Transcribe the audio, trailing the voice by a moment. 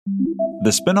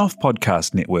The Spin-off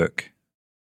Podcast Network.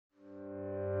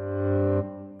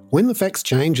 When the Facts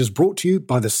Change is brought to you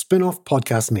by the Spin-off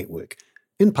Podcast Network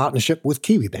in partnership with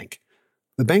Kiwibank,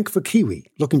 the bank for Kiwi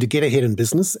looking to get ahead in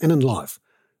business and in life.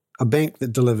 A bank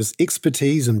that delivers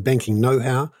expertise and banking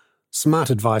know-how, smart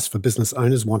advice for business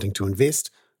owners wanting to invest,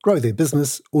 grow their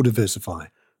business or diversify.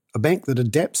 A bank that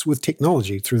adapts with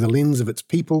technology through the lens of its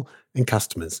people and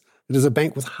customers. It is a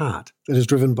bank with heart that is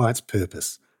driven by its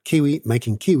purpose. Kiwi,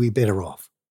 making Kiwi better off.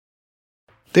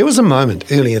 There was a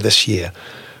moment earlier this year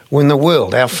when the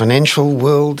world, our financial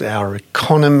world, our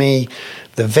economy,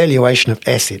 the valuation of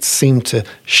assets seemed to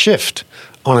shift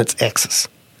on its axis.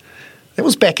 That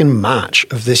was back in March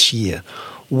of this year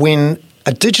when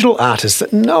a digital artist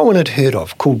that no one had heard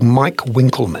of called Mike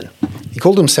Winkelmann, he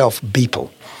called himself Beeple,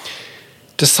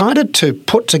 decided to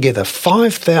put together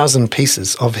 5,000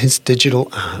 pieces of his digital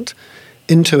art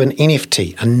into an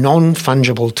NFT, a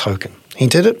non-fungible token. He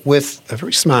did it with a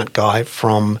very smart guy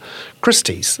from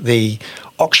Christie's, the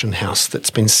auction house that's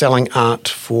been selling art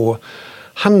for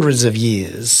hundreds of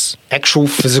years, actual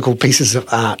physical pieces of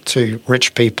art to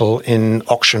rich people in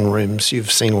auction rooms.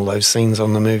 You've seen all those scenes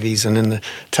on the movies and in the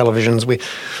televisions where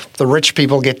the rich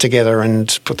people get together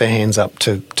and put their hands up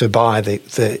to buy the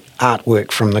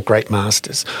artwork from the great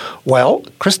masters. Well,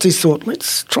 Christie's thought,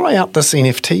 let's try out this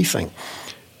NFT thing.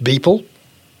 Beeple,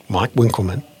 Mike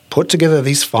Winkelmann, put together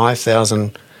these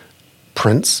 5,000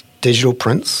 prints, digital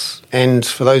prints, and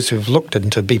for those who've looked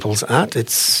into Beeple's art,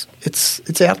 it's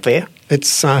out there. It's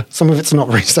some of it's not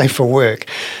very safe for work,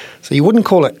 so you wouldn't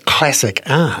call it classic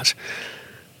art.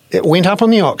 It went up on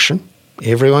the auction.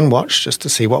 Everyone watched just to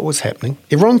see what was happening.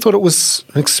 Everyone thought it was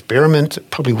an experiment.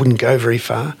 It probably wouldn't go very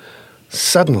far.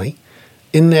 Suddenly,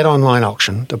 in that online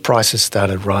auction, the prices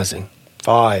started rising.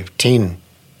 5, 10,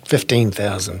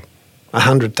 15,000,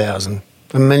 100,000,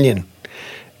 $1 million.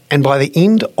 And by the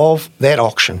end of that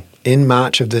auction, in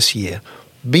March of this year,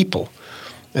 Beeple,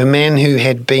 a man who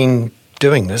had been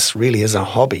doing this really as a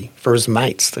hobby for his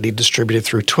mates that he distributed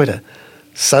through Twitter,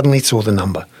 suddenly saw the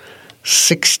number,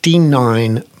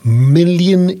 $69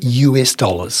 million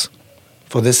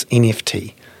for this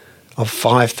NFT of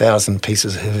 5,000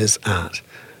 pieces of his art.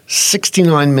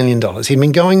 $69 million. He'd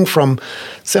been going from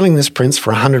selling this prints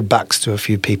for $100 to a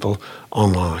few people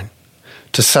online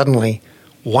to suddenly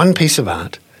one piece of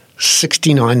art,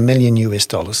 $69 million.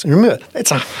 And remember, that's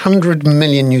 100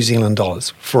 million New Zealand dollars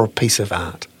for a piece of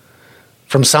art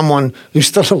from someone who's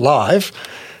still alive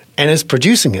and is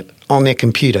producing it on their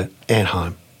computer at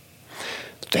home.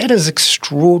 That is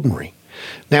extraordinary.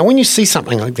 Now, when you see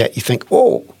something like that, you think,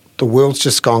 oh, the world's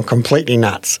just gone completely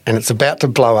nuts and it's about to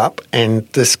blow up and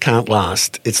this can't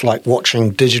last. It's like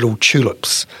watching digital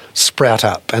tulips sprout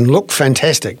up and look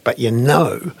fantastic, but you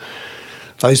know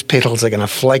those petals are going to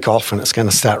flake off and it's going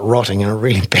to start rotting in a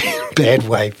really bad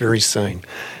way very soon.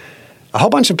 A whole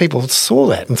bunch of people saw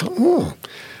that and thought,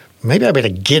 maybe I better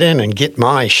get in and get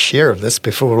my share of this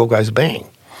before it all goes bang.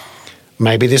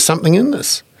 Maybe there's something in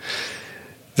this.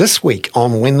 This week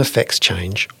on When the Facts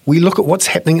Change, we look at what's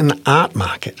happening in the art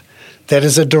market that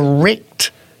is a direct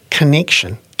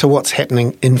connection to what's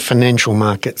happening in financial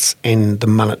markets and the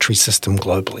monetary system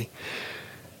globally.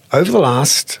 Over the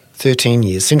last 13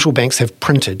 years, central banks have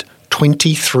printed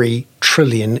 $23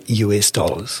 trillion.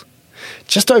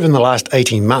 Just over in the last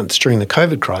 18 months during the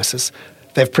COVID crisis,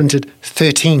 they've printed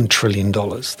 $13 trillion.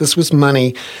 This was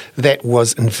money that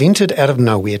was invented out of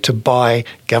nowhere to buy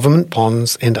government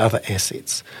bonds and other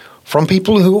assets from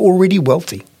people who were already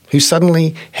wealthy, who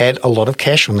suddenly had a lot of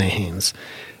cash on their hands.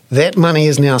 That money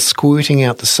is now squirting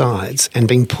out the sides and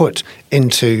being put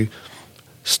into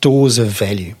stores of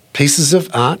value, pieces of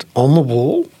art on the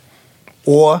wall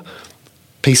or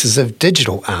pieces of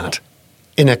digital art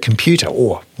in a computer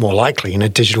or, more likely, in a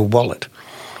digital wallet.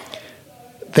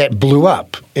 That blew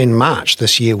up in March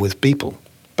this year with Beeple,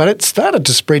 but it started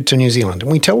to spread to New Zealand.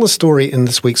 And we tell the story in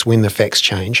this week's When the Facts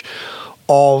Change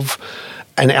of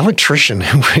an electrician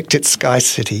who worked at Sky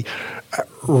City,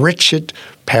 Richard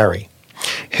Parry,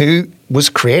 who was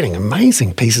creating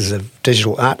amazing pieces of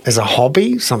digital art as a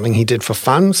hobby, something he did for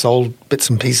fun, sold bits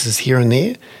and pieces here and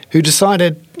there, who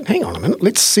decided, hang on a minute,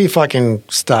 let's see if I can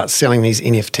start selling these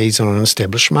NFTs on an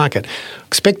established market,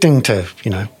 expecting to,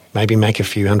 maybe make a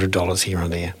few $100s here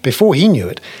and there. Before he knew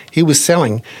it, he was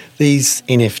selling these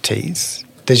NFTs,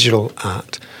 digital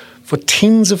art, for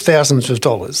tens of thousands of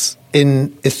dollars in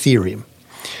Ethereum.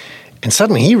 And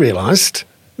suddenly he realised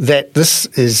that this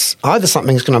is either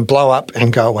something that's going to blow up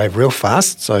and go away real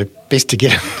fast, so best to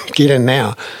get in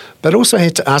now, but also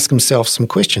had to ask himself some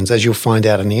questions, as you'll find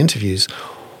out in the interviews.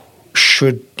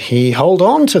 should he hold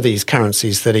on to these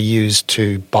currencies that are used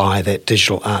to buy that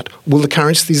digital art? Will the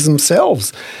currencies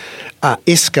themselves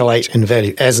escalate in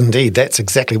value? As indeed, that's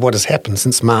exactly what has happened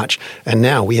since March, and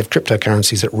now we have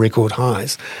cryptocurrencies at record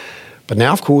highs. But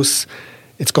now, of course,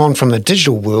 it's gone from the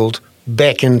digital world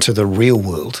back into the real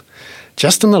world.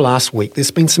 Just in the last week,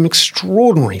 there's been some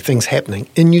extraordinary things happening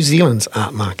in New Zealand's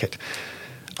art market.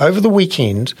 Over the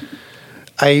weekend,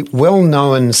 a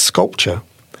well-known sculpture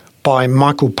by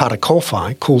Michael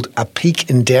Parakowhai called A Peak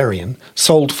in Darien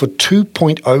sold for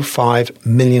 $2.05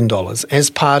 million as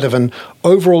part of an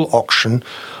overall auction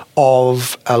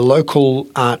of a local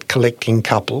art collecting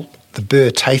couple, the Burr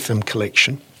Tatham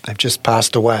collection. They've just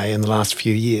passed away in the last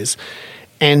few years.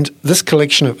 And this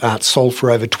collection of art sold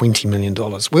for over $20 million.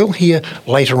 We'll hear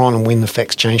later on in When the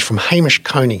Facts Change from Hamish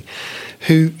Coney,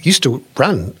 who used to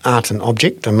run Art and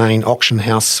Object, the main auction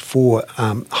house for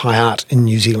high art in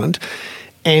New Zealand.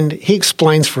 And he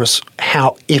explains for us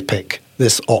how epic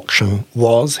this auction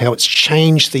was, how it's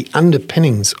changed the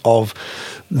underpinnings of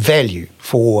value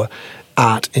for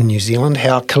art in New Zealand,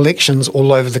 how collections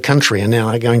all over the country are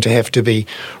now going to have to be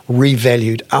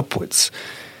revalued upwards.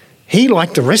 He,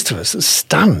 like the rest of us, is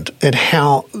stunned at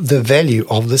how the value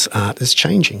of this art is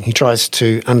changing. He tries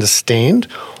to understand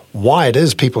why it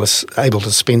is people are able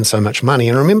to spend so much money.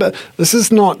 And remember, this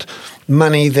is not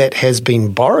money that has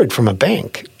been borrowed from a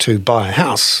bank to buy a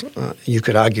house. You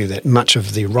could argue that much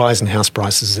of the rise in house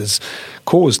prices is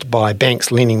caused by banks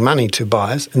lending money to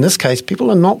buyers. In this case, people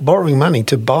are not borrowing money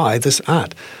to buy this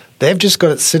art. They've just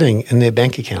got it sitting in their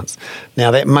bank accounts.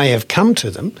 Now, that may have come to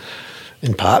them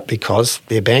in part because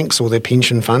their banks or their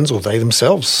pension funds or they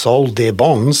themselves sold their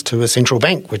bonds to a central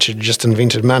bank which had just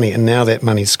invented money, and now that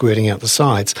money's squirting out the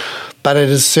sides. But it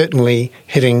is certainly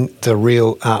hitting the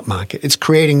real art market. It's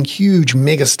creating huge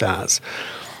megastars.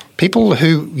 People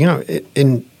who,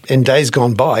 in days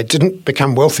gone by didn't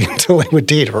become wealthy until they were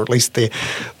dead, or at least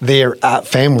their art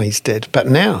families did. But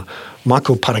now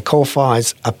Michael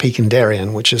Parakowhai's A Peak in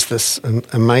Darien, which is this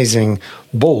amazing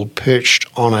bull perched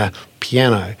on a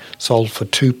piano, sold for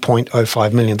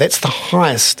 $2.05 million. That's the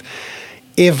highest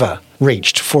ever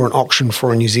reached for an auction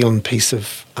for a New Zealand piece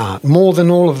of art, more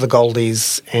than all of the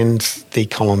Goldies and the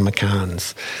Colin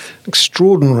McCanns.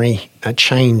 Extraordinary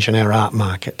change in our art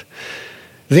market.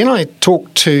 Then I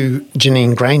talked to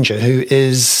Janine Granger, who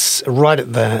is right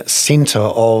at the centre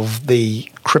of the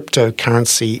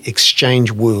cryptocurrency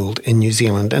exchange world in New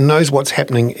Zealand and knows what's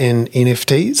happening in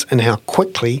NFTs and how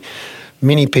quickly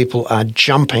many people are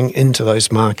jumping into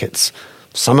those markets.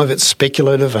 Some of it's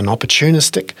speculative and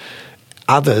opportunistic.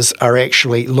 Others are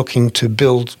actually looking to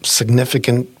build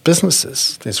significant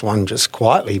businesses. There's one just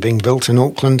quietly being built in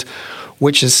Auckland,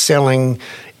 which is selling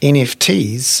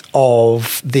NFTs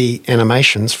of the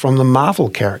animations from the Marvel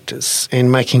characters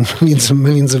and making millions and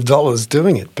millions of dollars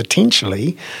doing it,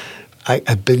 potentially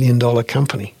a billion-dollar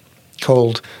company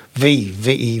called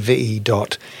VEVE.me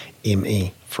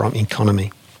from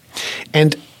Economy.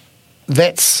 And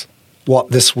that's what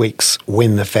this week's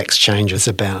When the Facts Change is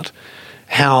about,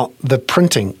 how the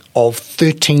printing of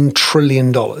 $13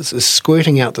 trillion is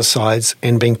squirting out the sides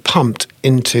and being pumped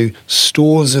into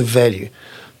stores of value,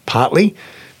 partly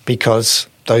because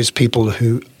those people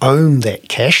who own that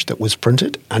cash that was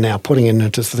printed are now putting it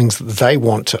into things that they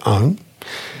want to own.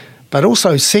 But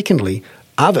also, secondly,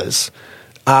 others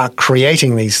are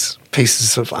creating these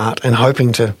pieces of art and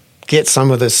hoping to get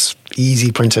some of this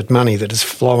easy printed money that is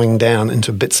flowing down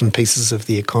into bits and pieces of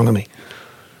the economy.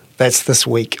 That's this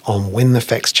week on When the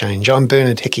Facts Change. I'm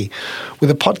Bernard Hickey with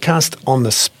a podcast on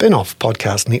the Spin-Off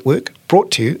Podcast Network,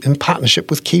 brought to you in partnership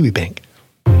with Kiwibank.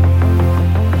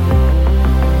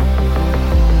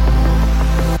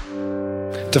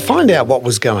 To find out what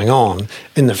was going on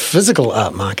in the physical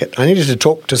art market, I needed to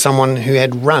talk to someone who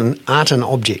had run Art and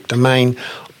Object, a main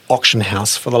auction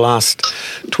house, for the last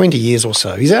 20 years or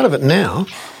so. He's out of it now,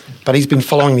 but he's been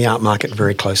following the art market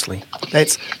very closely.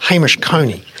 That's Hamish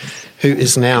Coney, who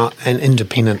is now an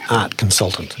independent art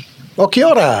consultant. Well, kia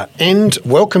ora, and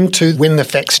welcome to When the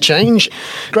Facts Change.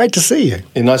 Great to see you.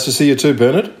 Yeah, nice to see you too,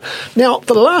 Bernard. Now,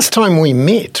 the last time we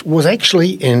met was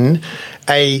actually in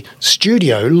a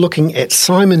studio looking at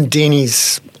Simon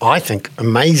Denny's, I think,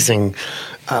 amazing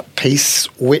piece,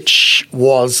 which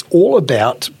was all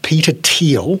about Peter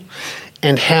Thiel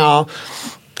and how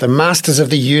the masters of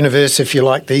the universe, if you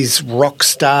like, these rock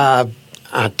star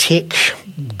tech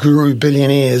guru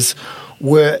billionaires,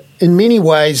 were in many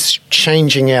ways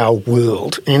changing our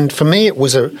world. And for me, it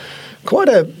was quite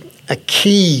a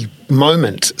key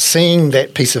moment seeing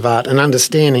that piece of art and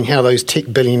understanding how those tech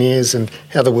billionaires and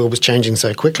how the world was changing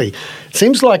so quickly. It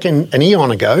seems like an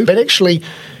eon ago, but actually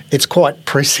It's quite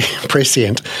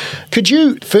prescient. Could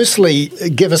you firstly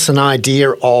give us an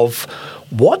idea of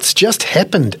what's just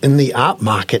happened in the art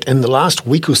market in the last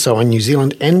week or so in New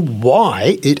Zealand and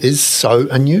why it is so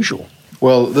unusual?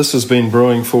 Well, this has been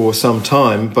brewing for some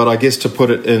time, but I guess to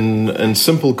put it in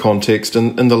simple context,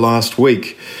 in the last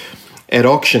week, at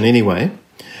auction anyway,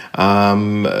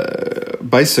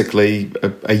 basically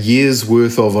a year's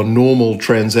worth of normal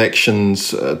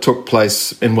transactions took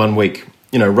place in 1 week.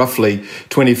 Roughly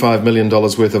 $25 million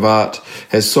worth of art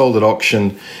has sold at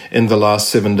auction in the last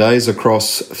 7 days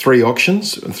across 3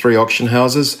 auctions, 3 auction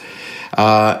houses.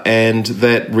 And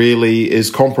that really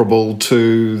is comparable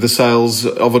to the sales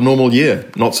of a normal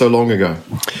year, not so long ago.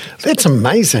 That's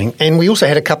amazing. And we also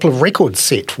had a couple of records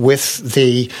set with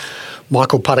the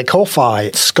Michael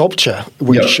Parekowhai sculpture,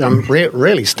 which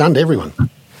really stunned everyone.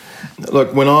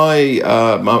 Look, when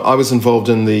I was involved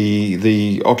in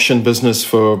the auction business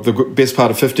for the best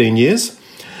part of 15 years,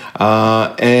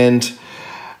 and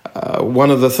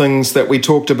one of the things that we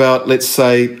talked about, let's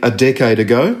say, a decade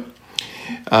ago,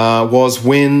 was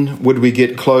when would we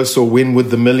get close, or when would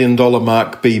the $1 million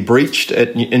mark be breached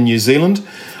in New Zealand?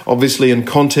 Obviously, in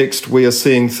context, we are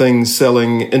seeing things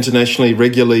selling internationally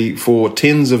regularly for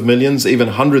tens of millions, even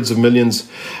hundreds of millions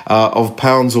of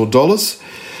pounds or dollars.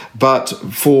 But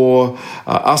for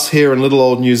us here in little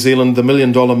old New Zealand, the $1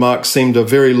 million mark seemed a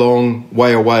very long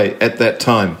way away at that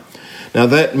time. Now,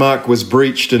 that mark was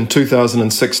breached in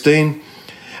 2016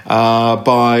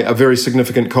 by a very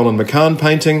significant Colin McCann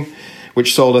painting,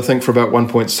 which sold, I think, for about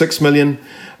 $1.6 million.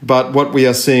 But what we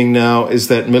are seeing now is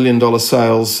that $1 million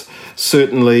sales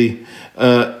certainly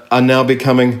are now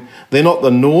becoming, they're not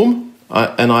the norm,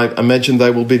 and I imagine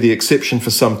they will be the exception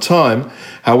for some time.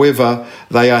 However,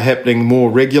 they are happening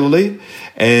more regularly,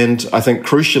 and I think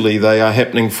crucially they are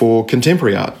happening for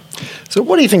contemporary art. So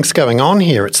what do you think's going on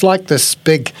here? It's like this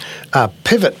big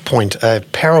pivot point, a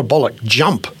parabolic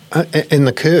jump in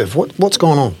the curve. What's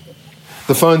going on?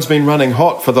 The phone's been running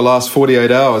hot for the last 48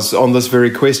 hours on this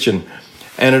very question,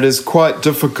 and it is quite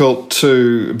difficult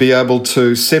to be able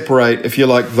to separate, if you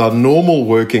like, the normal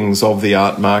workings of the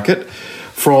art market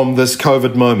from this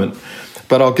COVID moment.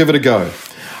 But I'll give it a go.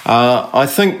 I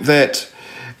think that,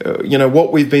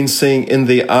 what we've been seeing in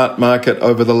the art market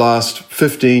over the last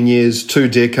 15 years, 2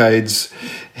 decades,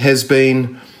 has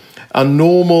been a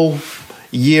normal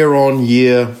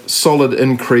year-on-year solid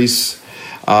increase.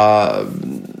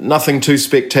 Nothing too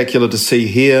spectacular to see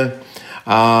here.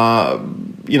 A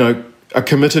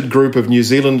committed group of New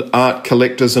Zealand art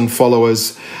collectors and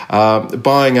followers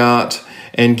buying art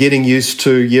and getting used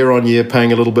to year-on-year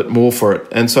paying a little bit more for it.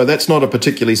 And so that's not a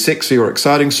particularly sexy or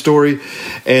exciting story.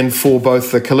 And for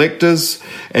both the collectors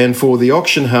and for the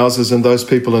auction houses and those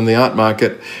people in the art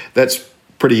market, that's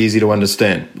pretty easy to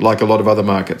understand, like a lot of other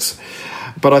markets.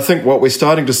 But I think what we're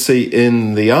starting to see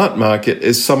in the art market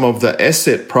is some of the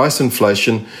asset price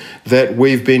inflation that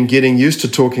we've been getting used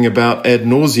to talking about ad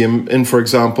nauseum in, for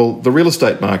example, the real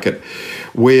estate market,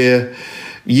 where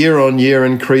year-on-year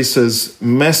increases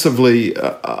massively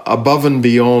above and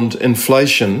beyond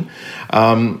inflation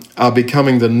are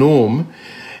becoming the norm,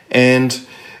 and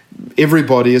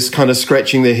everybody is kind of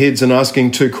scratching their heads and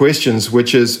asking 2 questions,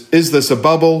 which is this a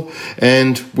bubble,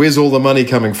 and where's all the money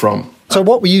coming from? So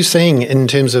what were you seeing in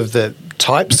terms of the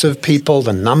types of people,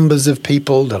 the numbers of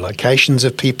people, the locations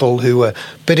of people who were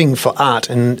bidding for art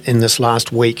in this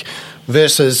last week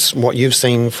versus what you've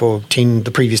seen for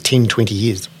the previous 10, 20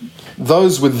 years?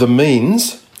 Those with the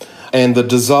means and the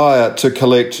desire to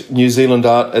collect New Zealand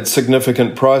art at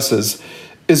significant prices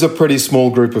is a pretty small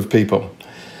group of people.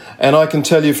 And I can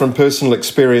tell you from personal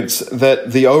experience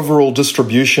that the overall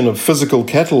distribution of physical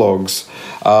catalogues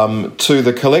to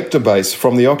the collector base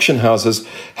from the auction houses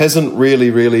hasn't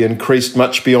really increased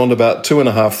much beyond about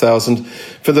 2,500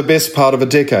 for the best part of a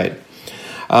decade.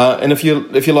 And if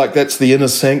you like, that's the inner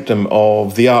sanctum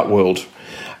of the art world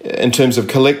in terms of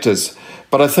collectors.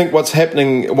 But I think what's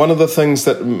happening, one of the things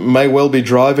that may well be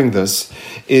driving this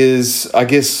is, I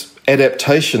guess,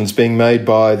 adaptations being made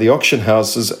by the auction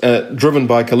houses, driven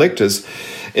by collectors,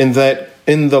 in that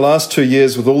in the last 2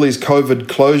 years with all these COVID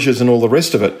closures and all the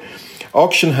rest of it,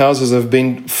 auction houses have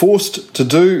been forced to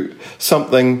do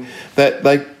something that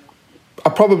they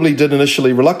probably did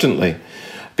initially reluctantly,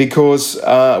 because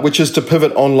which is to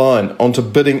pivot online onto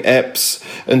bidding apps,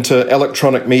 into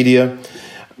electronic media.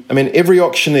 I mean, every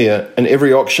auctioneer and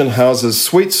every auction house's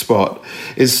sweet spot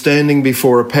is standing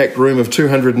before a packed room of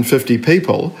 250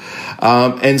 people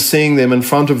and seeing them in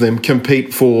front of them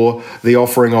compete for the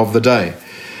offering of the day.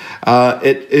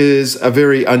 It is a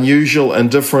very unusual and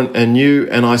different and new,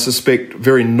 and I suspect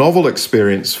very novel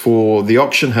experience for the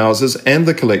auction houses and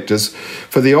the collectors,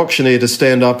 for the auctioneer to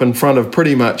stand up in front of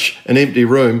pretty much an empty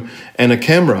room and a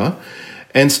camera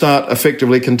and start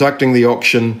effectively conducting the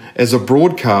auction as a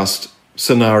broadcast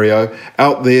scenario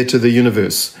out there to the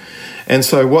universe. And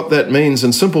so what that means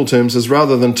in simple terms is,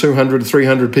 rather than 200,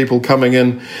 300 people coming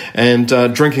in and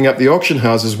drinking up the auction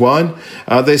house's wine,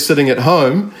 they're sitting at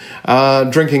home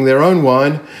drinking their own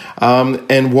wine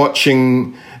and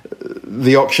watching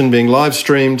the auction being live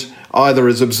streamed, either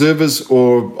as observers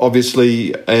or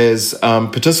obviously as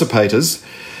participators.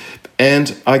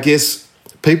 And I guess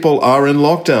people are in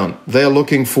lockdown. They're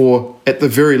looking for, at the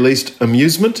very least,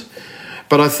 amusement.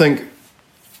 But I think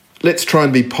let's try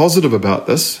and be positive about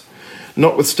this,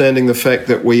 notwithstanding the fact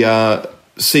that we are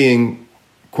seeing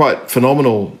quite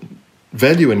phenomenal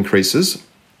value increases.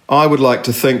 I would like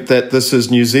to think that this is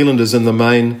New Zealanders in the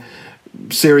main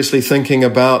seriously thinking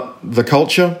about the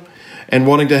culture and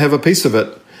wanting to have a piece of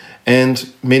it.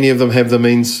 And many of them have the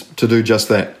means to do just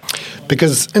that.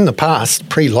 Because in the past,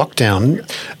 pre-lockdown,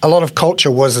 a lot of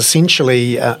culture was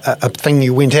essentially a thing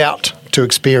you went out to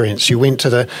experience. You went to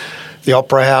the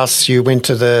opera house, you went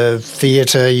to the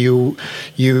theatre, you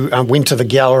went to the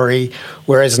gallery,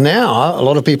 whereas now a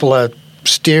lot of people are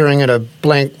staring at a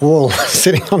blank wall,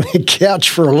 sitting on their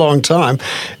couch for a long time,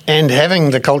 and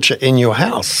having the culture in your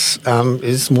house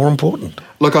is more important.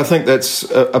 Look, I think that's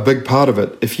a big part of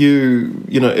it. If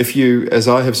you, as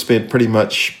I have spent pretty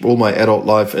much all my adult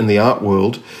life in the art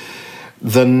world,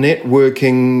 the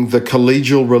networking, the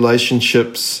collegial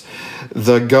relationships,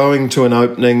 the going to an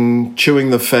opening, chewing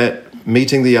the fat,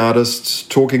 meeting the artists,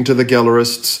 talking to the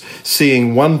gallerists,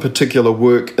 seeing one particular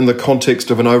work in the context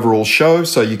of an overall show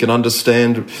so you can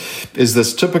understand, is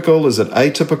this typical, is it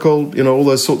atypical, all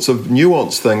those sorts of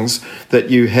nuanced things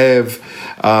that you have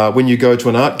when you go to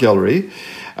an art gallery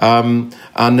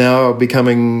are now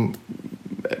becoming,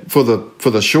 for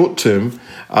the short term,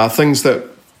 things that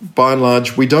by and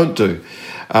large we don't do.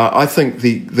 I think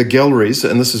the galleries,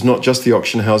 and this is not just the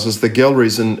auction houses, the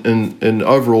galleries in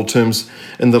overall terms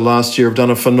in the last year have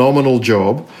done a phenomenal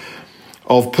job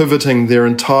of pivoting their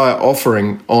entire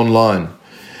offering online.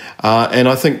 And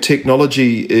I think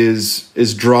technology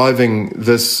is driving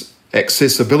this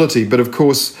accessibility. But of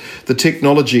course, the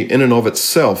technology in and of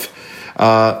itself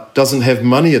doesn't have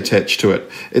money attached to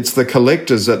it. It's the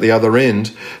collectors at the other end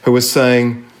who are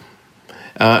saying,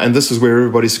 and this is where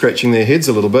everybody's scratching their heads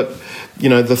a little bit,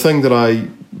 the thing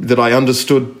that I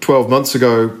understood 12 months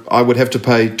ago I would have to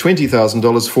pay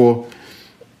 $20,000 for,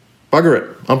 bugger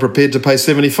it, I'm prepared to pay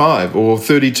 75 or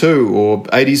 32 or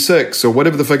 86 or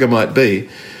whatever the figure might be.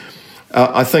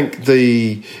 I think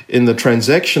in the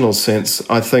transactional sense,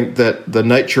 I think that the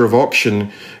nature of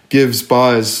auction gives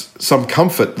buyers some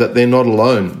comfort that they're not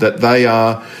alone, that they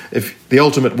are the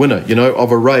ultimate winner,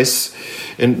 of a race.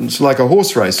 And it's like a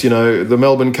horse race, the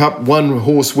Melbourne Cup, one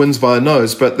horse wins by a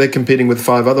nose, but they're competing with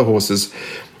 5 other horses.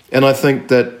 And I think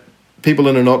that people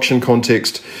in an auction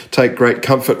context take great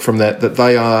comfort from that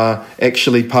they are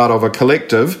actually part of a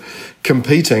collective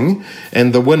competing,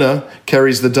 and the winner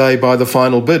carries the day by the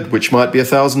final bid, which might be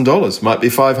 $1,000, might be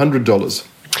 $500.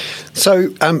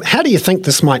 So how do you think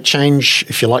this might change,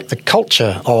 if you like, the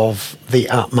culture of the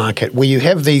art market, where you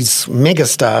have these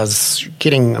megastars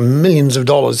getting millions of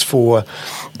dollars for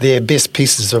their best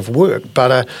pieces of work,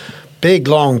 but a big,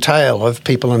 long tail of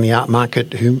people in the art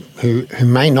market who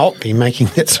may not be making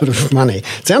that sort of money?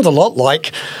 It sounds a lot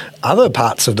like other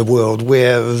parts of the world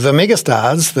where the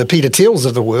megastars, the Peter Thiels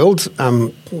of the world,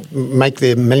 make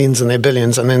their millions and their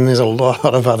billions, and then there's a lot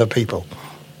of other people.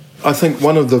 I think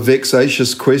one of the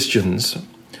vexatious questions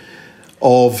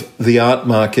of the art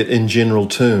market in general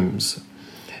terms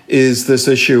is this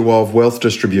issue of wealth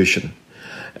distribution.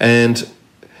 And,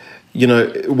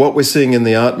 what we're seeing in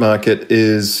the art market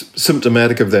is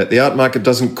symptomatic of that. The art market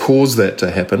doesn't cause that to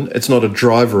happen. It's not a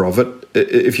driver of it.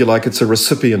 If you like, it's a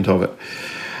recipient of it.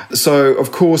 So,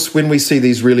 of course, when we see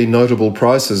these really notable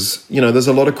prices, there's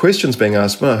a lot of questions being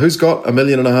asked. Well, who's got $1.5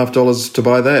 million to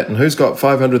buy that? And who's got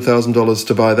 $500,000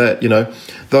 to buy that?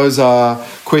 Those are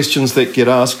questions that get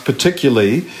asked,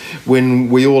 particularly when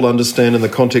we all understand in the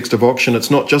context of auction,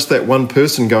 it's not just that one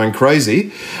person going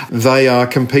crazy. They are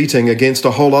competing against a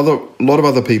lot of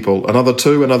other people, another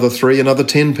 2, another 3, another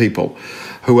 10 people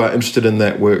who are interested in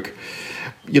that work.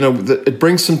 It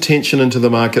brings some tension into the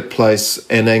marketplace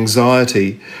and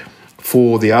anxiety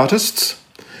for the artists,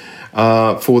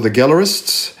 for the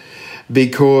gallerists,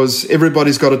 because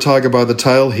everybody's got a tiger by the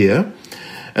tail here.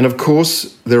 And of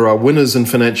course, there are winners in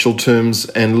financial terms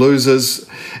and losers.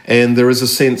 And there is a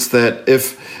sense that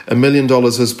if $1 million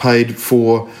is paid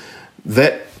for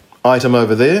that item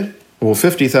over there, or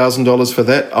 $50,000 for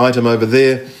that item over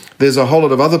there, there's a whole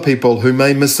lot of other people who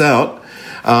may miss out,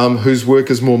 whose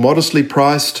work is more modestly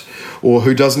priced, or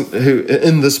who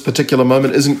in this particular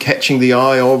moment isn't catching the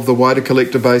eye of the wider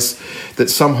collector base, that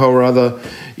somehow or other,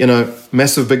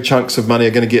 massive big chunks of money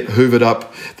are going to get hoovered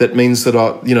up. That means that,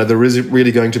 there is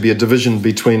really going to be a division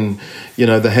between,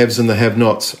 the haves and the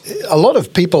have-nots. A lot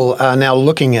of people are now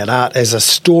looking at art as a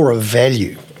store of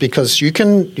value, because you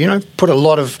can, put a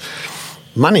lot of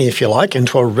money, if you like,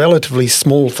 into a relatively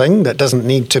small thing that doesn't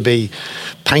need to be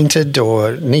painted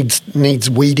or needs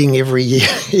weeding every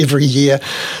year.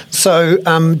 So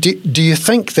do you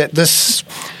think that this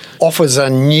offers a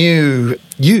new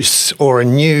use or a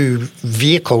new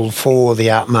vehicle for the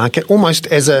art market, almost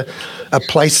as a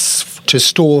place to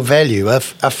store value, a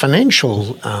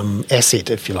financial asset,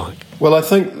 if you like? Well, I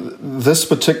think this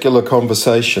particular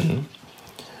conversation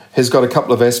has got a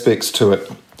couple of aspects to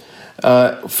it.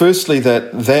 Firstly,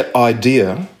 that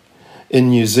idea in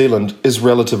New Zealand is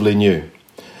relatively new.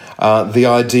 The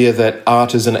idea that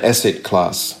art is an asset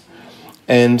class.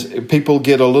 And people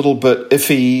get a little bit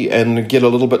iffy and get a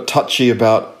little bit touchy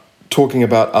about talking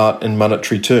about art in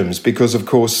monetary terms, because, of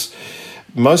course,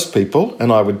 most people,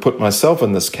 and I would put myself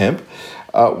in this camp,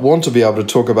 want to be able to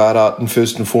talk about art and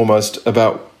first and foremost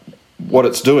about what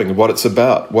it's doing, what it's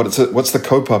about, what's the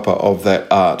kaupapa of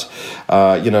that art,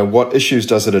 what issues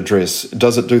does it address,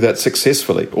 does it do that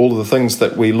successfully, all of the things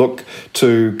that we look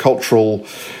to cultural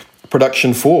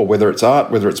production for, whether it's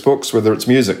art, whether it's books, whether it's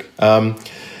music.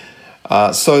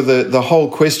 So the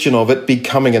whole question of it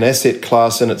becoming an asset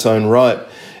class in its own right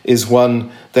is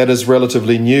one that is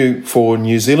relatively new for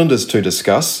New Zealanders to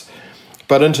discuss.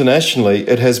 But internationally,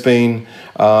 it has been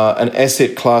an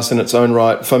asset class in its own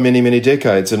right for many, many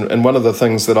decades. And one of the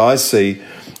things that I see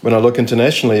when I look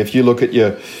internationally, if you look at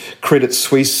your Credit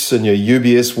Suisse and your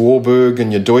UBS Warburg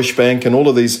and your Deutsche Bank and all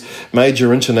of these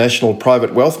major international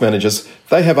private wealth managers,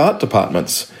 they have art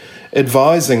departments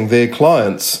advising their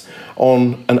clients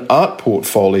on an art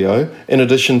portfolio in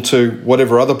addition to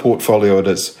whatever other portfolio it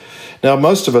is. Now,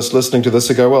 most of us listening to this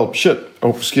will go, well,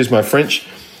 excuse my French,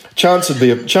 chance would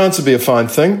be a fine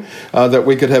thing that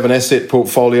we could have an asset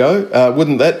portfolio.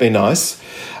 Wouldn't that be nice?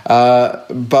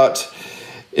 But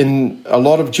in a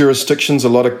lot of jurisdictions, a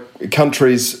lot of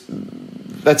countries,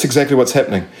 that's exactly what's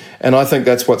happening. And I think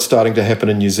that's what's starting to happen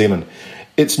in New Zealand.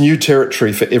 It's new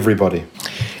territory for everybody.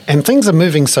 And things are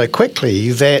moving so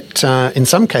quickly that in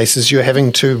some cases you're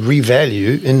having to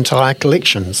revalue entire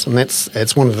collections, and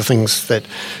that's one of the things that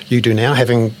you do now.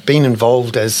 Having been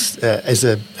involved as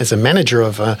a manager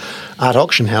of an art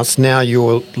auction house, now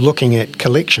you're looking at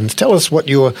collections. Tell us what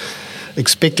you're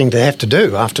expecting to have to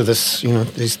do after this,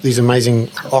 these amazing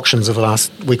auctions of the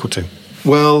last week or two.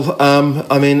 Well,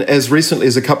 as recently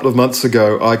as a couple of months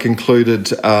ago, I concluded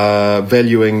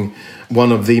valuing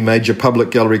one of the major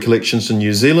public gallery collections in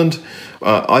New Zealand.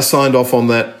 I signed off on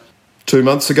that 2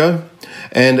 months ago.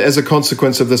 And as a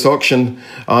consequence of this auction,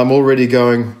 I'm already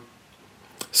going,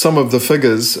 some of the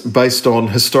figures based on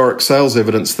historic sales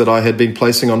evidence that I had been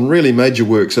placing on really major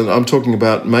works, and I'm talking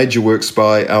about major works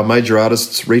by our major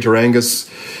artists, Rita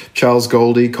Angus, Charles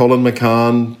Goldie, Colin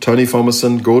McCann, Tony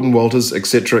Thomason, Gordon Walters,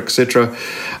 etc.,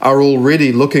 are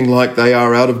already looking like they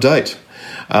are out of date.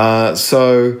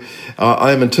 So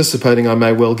I am anticipating I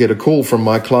may well get a call from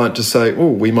my client to say,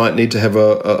 we might need to have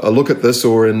a look at this,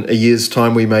 or in a year's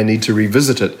time we may need to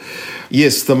revisit it.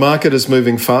 Yes, the market is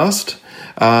moving fast.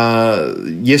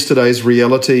 Yesterday's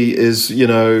reality is,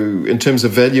 in terms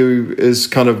of value, is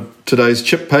kind of today's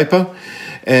chip paper.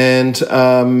 And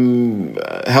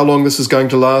how long this is going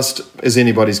to last is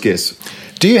anybody's guess.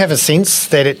 Do you have a sense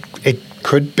that it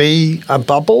could be a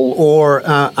bubble, or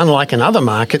unlike in other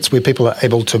markets where people are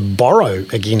able to borrow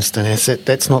against an asset,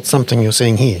 that's not something you're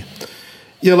seeing here?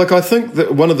 Yeah, look, I think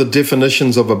that one of the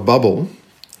definitions of a bubble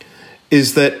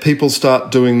is that people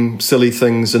start doing silly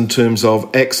things in terms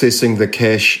of accessing the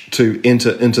cash to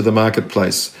enter into the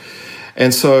marketplace.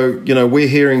 And so, we're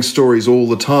hearing stories all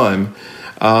the time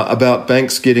about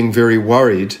banks getting very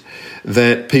worried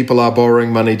that people are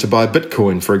borrowing money to buy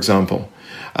Bitcoin, for example.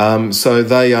 So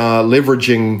they are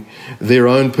leveraging their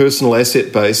own personal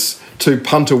asset base to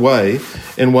punt away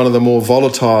in one of the more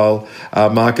volatile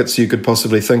markets you could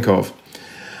possibly think of.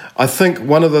 I think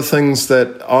one of the things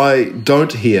that I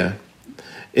don't hear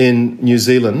in New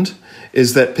Zealand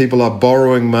is that people are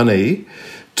borrowing money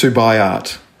to buy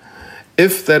art.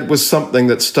 If that was something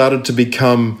that started to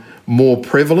become more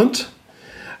prevalent,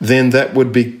 then that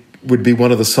would be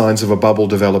one of the signs of a bubble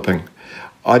developing.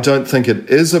 I don't think it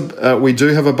is we do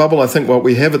have a bubble. I think what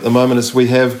we have at the moment is we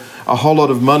have a whole lot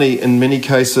of money in many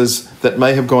cases that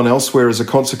may have gone elsewhere as a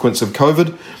consequence of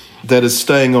COVID that is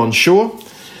staying on shore.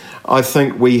 I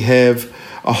think we have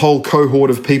a whole cohort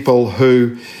of people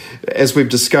who, as we've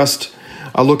discussed,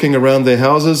 are looking around their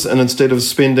houses, and instead of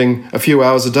spending a few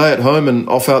hours a day at home and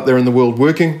off out there in the world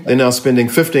working, they're now spending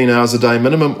 15 hours a day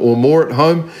minimum or more at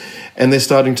home, and they're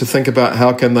starting to think about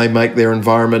how can they make their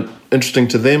environment interesting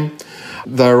to them.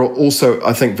 They're also,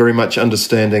 I think, very much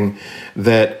understanding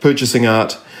that purchasing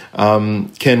art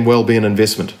can well be an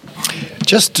investment.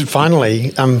 Just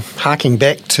finally, harking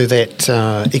back to that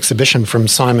exhibition from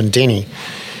Simon Denny,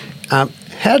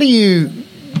 how do you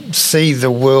see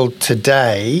the world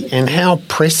today, and how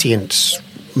prescient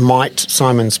might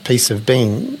Simon's piece have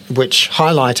been, which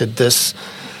highlighted this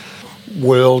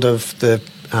world of the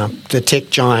tech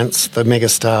giants, the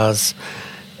megastars?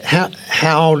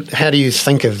 How do you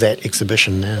think of that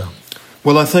exhibition now?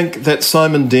 Well, I think that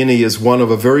Simon Denny is one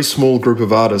of a very small group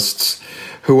of artists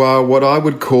who are what I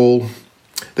would call,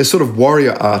 they're sort of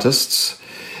warrior artists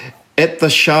at the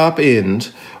sharp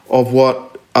end of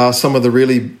what are some of the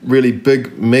really, really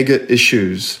big mega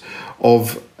issues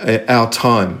of our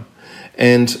time.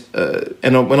 And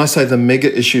when I say the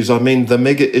mega issues, I mean the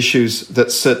mega issues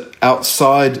that sit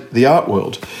outside the art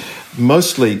world.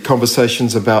 Mostly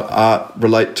conversations about art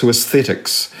relate to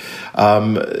aesthetics.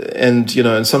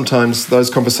 And sometimes those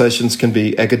conversations can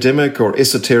be academic or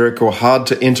esoteric or hard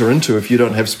to enter into if you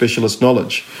don't have specialist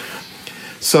knowledge.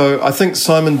 So I think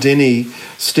Simon Denny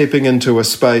stepping into a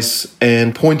space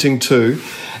and pointing to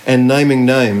and naming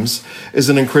names is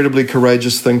an incredibly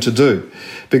courageous thing to do.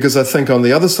 Because I think on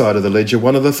the other side of the ledger,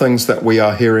 one of the things that we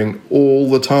are hearing all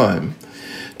the time,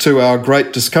 to our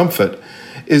great discomfort,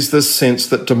 is this sense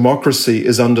that democracy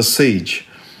is under siege.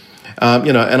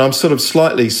 And I'm sort of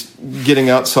slightly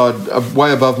getting outside,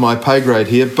 way above my pay grade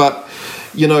here, but,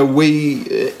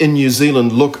 we in New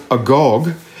Zealand look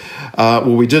agog.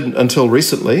 We didn't until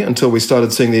recently, until we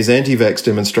started seeing these anti-vax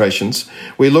demonstrations.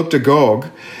 We looked agog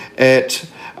at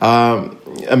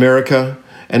America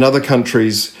and other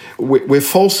countries where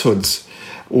falsehoods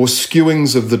or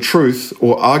skewings of the truth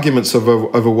or arguments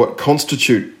over what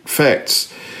constitute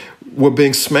facts were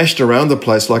being smashed around the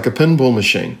place like a pinball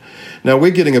machine. Now,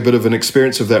 we're getting a bit of an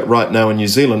experience of that right now in New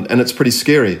Zealand, and it's pretty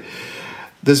scary.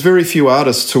 There's very few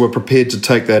artists who are prepared to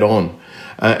take that on.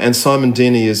 And Simon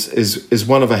Denny is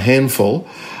one of a handful.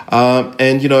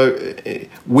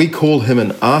 We call him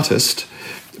an artist,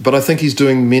 but I think he's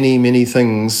doing many, many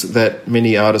things that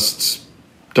many artists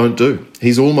don't do.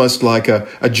 He's almost like a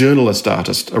journalist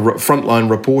artist, a frontline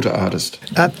reporter artist.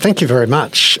 Thank you very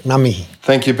much, Ngami.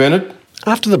 Thank you, Bernard.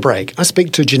 After the break, I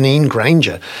speak to Janine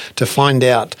Granger to find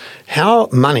out how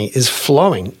money is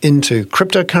flowing into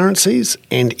cryptocurrencies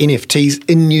and NFTs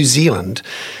in New Zealand.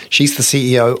 She's the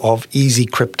CEO of Easy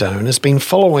Crypto and has been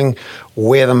following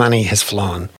where the money has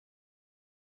flown.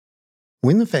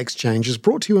 When the Facts Change is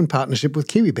brought to you in partnership with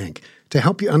KiwiBank to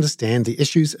help you understand the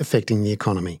issues affecting the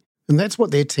economy. And that's what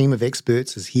their team of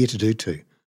experts is here to do too.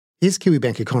 Here's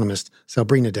KiwiBank economist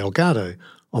Sabrina Delgado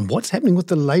on what's happening with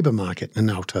the labour market in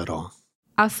Aotearoa.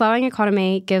 Our slowing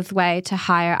economy gives way to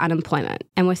higher unemployment,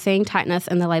 and we're seeing tightness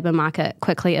in the labour market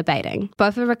quickly abating.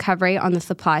 Both a recovery on the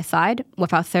supply side,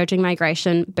 with our surging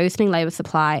migration boosting labour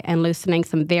supply and loosening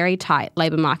some very tight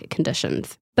labour market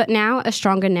conditions. But now a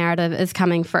stronger narrative is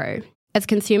coming through. As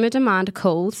consumer demand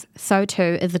cools, so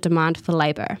too is the demand for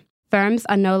labour. Firms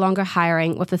are no longer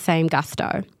hiring with the same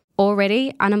gusto.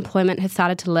 Already, unemployment has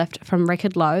started to lift from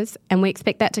record lows, and we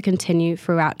expect that to continue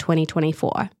throughout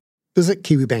 2024. Visit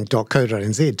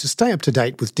kiwibank.co.nz to stay up to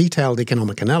date with detailed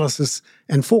economic analysis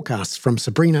and forecasts from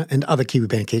Sabrina and other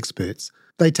KiwiBank experts.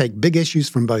 They take big issues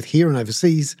from both here and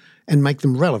overseas and make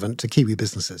them relevant to Kiwi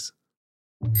businesses.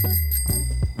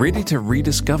 Ready to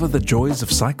rediscover the joys of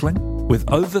cycling? With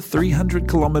over 300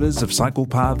 kilometres of cycle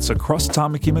paths across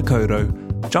Tāmaki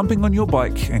Makaurau, jumping on your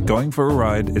bike and going for a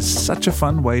ride is such a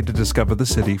fun way to discover the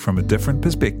city from a different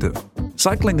perspective.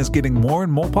 Cycling is getting more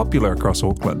and more popular across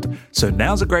Auckland, so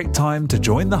now's a great time to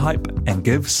join the hype and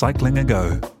give cycling a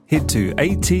go. Head to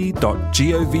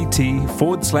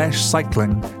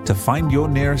at.govt/cycling to find your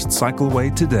nearest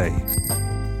cycleway today.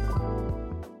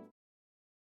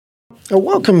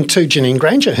 Welcome to Janine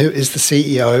Granger, who is the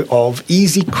CEO of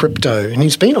Easy Crypto, and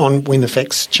he's been on When the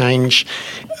Facts Change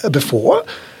before.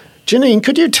 Janine,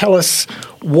 could you tell us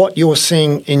what you're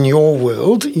seeing in your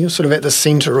world? You're sort of at the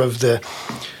centre of the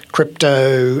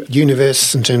crypto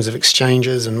universe in terms of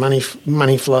exchanges and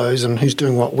money flows and who's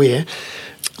doing what where.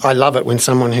 I love it when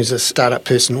someone who's a startup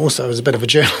person also is a bit of a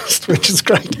journalist, which is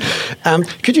great.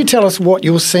 Could you tell us what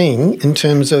you're seeing in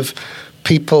terms of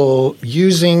people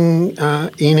using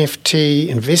NFT,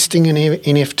 investing in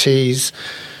NFTs,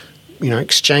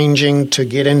 exchanging to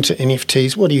get into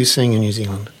NFTs? What are you seeing in New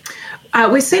Zealand?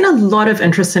 We've seen a lot of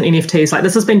interest in NFTs. Like,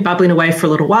 this has been bubbling away for a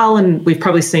little while, and we've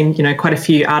probably seen, quite a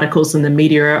few articles in the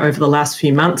media over the last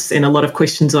few months, and a lot of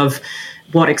questions of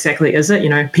what exactly is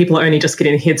it? People are only just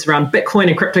getting their heads around Bitcoin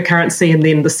and cryptocurrency, and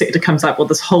then the sector comes up with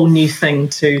this whole new thing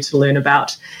to learn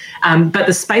about. But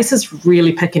the space is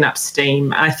really picking up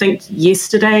steam. I think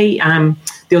yesterday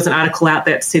there was an article out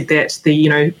that said that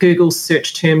the Google's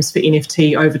search terms for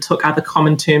NFT overtook other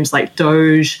common terms like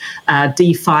Doge,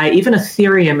 DeFi, even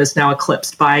Ethereum is now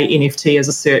eclipsed by NFT as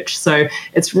a search. So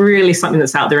it's really something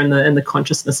that's out there in the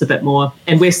consciousness a bit more.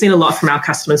 And we're seeing a lot from our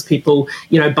customers, people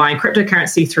buying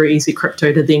cryptocurrency through Easy Crypto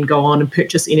to then go on and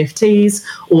purchase NFTs,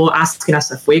 or asking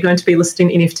us if we're going to be listing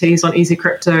NFTs on Easy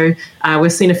Crypto.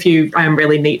 We've seen a few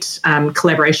really neat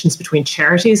collaborations between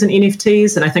charities and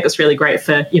NFTs, and I think it's really great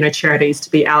for charities to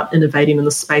be out innovating in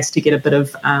the space to get a bit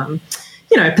of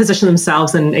position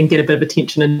themselves and get a bit of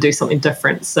attention and do something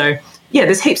different. So yeah,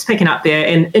 there's heaps picking up there,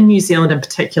 and in New Zealand in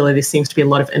particular, there seems to be a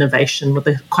lot of innovation with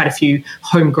quite a few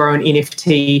homegrown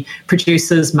NFT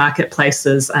producers,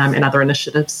 marketplaces, and other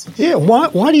initiatives. Yeah,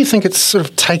 why do you think it's sort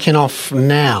of taken off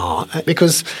now?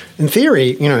 Because in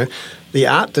theory, the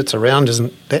art that's around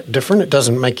isn't that different. It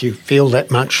doesn't make you feel that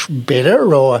much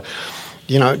better, or,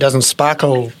 it doesn't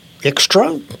sparkle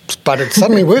extra, but it's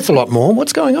suddenly worth a lot more.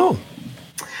 What's going on?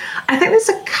 I think there's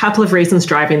a couple of reasons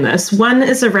driving this. One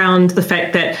is around the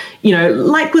fact that,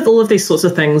 like with all of these sorts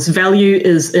of things, value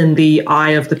is in the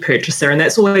eye of the purchaser. And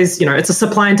that's always, it's a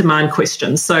supply and demand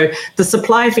question. So the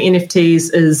supply for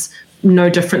NFTs is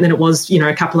no different than it was,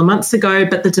 a couple of months ago,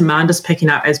 but the demand is picking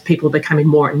up as people are becoming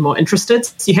more and more interested.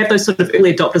 So you have those sort of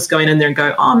early adopters going in there and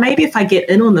go, oh, maybe if I get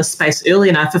in on this space early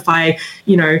enough, if I,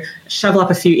 shovel up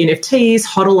a few NFTs,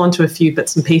 hodl onto a few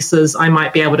bits and pieces, I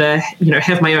might be able to,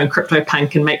 have my own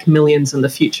CryptoPunk and make millions in the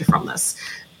future from this.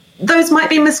 Those might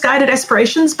be misguided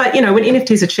aspirations, but, when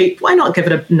NFTs are cheap, why not give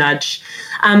it a nudge?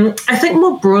 I think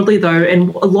more broadly, though,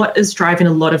 and a lot is driving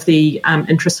a lot of the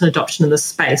interest and adoption in this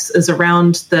space is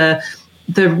around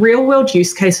the real world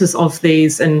use cases of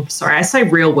these, and sorry, I say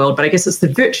real world, but I guess it's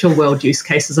the virtual world use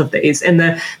cases of these, and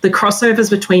the crossovers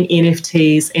between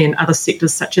NFTs and other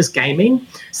sectors such as gaming.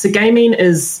 So gaming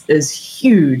is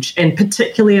huge, and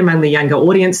particularly among the younger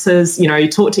audiences. You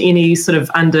talk to any sort of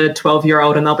under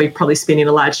 12-year-old and they'll be probably spending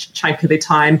a large chunk of their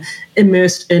time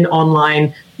immersed in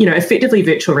online, effectively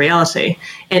virtual reality.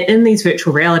 And in these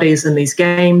virtual realities, in these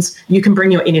games, you can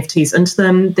bring your NFTs into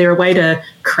them. They're a way to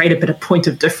create a bit of point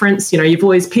of difference.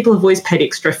 People have always paid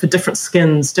extra for different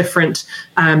skins, different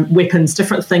weapons,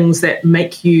 different things that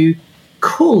make you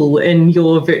cool in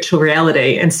your virtual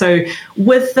reality. And so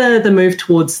with the move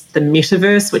towards the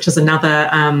metaverse, which is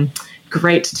another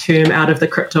great term out of the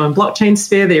crypto and blockchain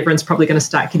sphere that everyone's probably going to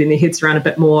start getting their heads around a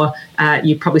bit more.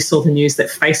 You probably saw the news that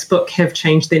Facebook have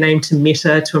changed their name to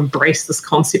Meta to embrace this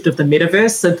concept of the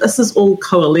metaverse. So this is all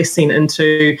coalescing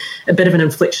into a bit of an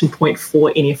inflection point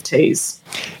for NFTs.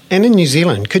 And in New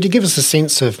Zealand, could you give us a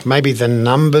sense of maybe the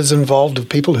numbers involved of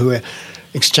people who are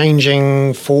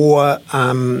exchanging for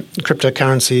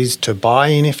cryptocurrencies to buy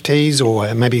NFTs,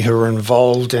 or maybe who are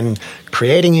involved in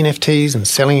creating NFTs and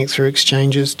selling it through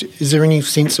exchanges? Is there any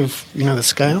sense of, the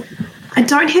scale? I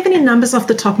don't have any numbers off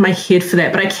the top of my head for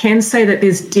that, but I can say that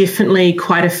there's definitely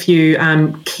quite a few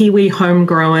Kiwi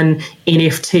homegrown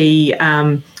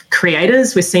NFT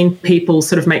creators. We're seeing people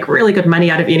sort of make really good money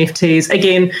out of NFTs.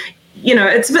 Again,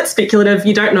 it's a bit speculative.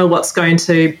 You don't know what's going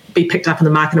to be picked up in the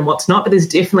market and what's not, but there's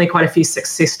definitely quite a few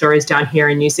success stories down here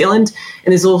in New Zealand.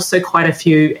 And there's also quite a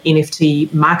few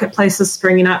NFT marketplaces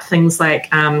springing up, things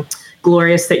like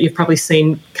Glorious that you've probably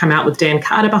seen come out with Dan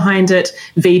Carter behind it,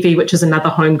 Vivi, which is another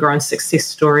homegrown success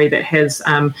story that has,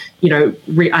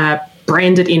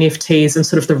 branded NFTs and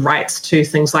sort of the rights to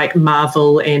things like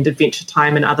Marvel and Adventure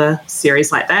Time and other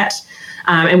series like that.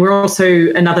 And we're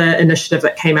also, another initiative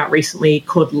that came out recently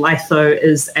called Litho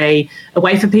is a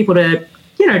way for people to,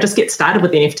 just get started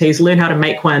with NFTs, learn how to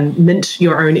make one, mint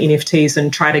your own NFTs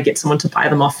and try to get someone to buy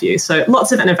them off you. So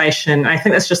lots of innovation. I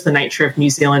think that's just the nature of New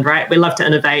Zealand, right? We love to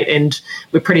innovate and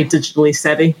we're pretty digitally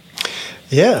savvy.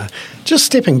 Yeah. Just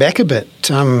stepping back a bit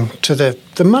to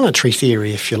the monetary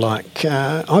theory, if you like.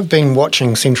 I've been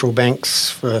watching central banks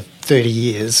for 30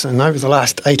 years, and over the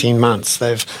last 18 months,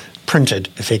 they've printed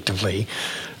effectively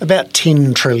about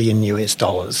 $10 trillion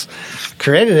US,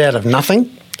 created out of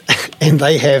nothing, and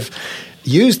they have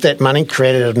used that money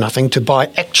created out of nothing to buy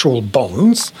actual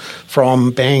bonds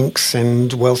from banks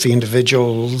and wealthy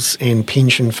individuals and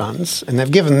pension funds, and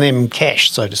they've given them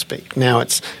cash, so to speak. Now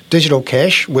it's digital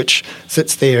cash, which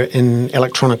sits there in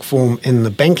electronic form in the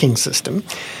banking system.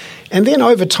 And then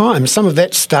over time, some of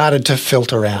that started to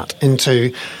filter out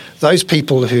into those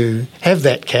people who have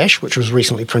that cash, which was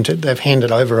recently printed. They've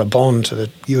handed over a bond to the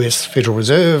US Federal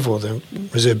Reserve or the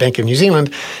Reserve Bank of New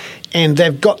Zealand, and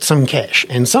they've got some cash.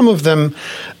 And some of them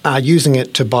are using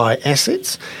it to buy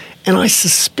assets. And I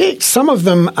suspect some of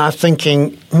them are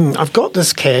thinking, I've got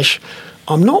this cash.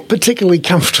 I'm not particularly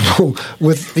comfortable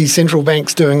with the central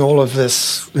banks doing all of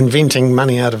this, inventing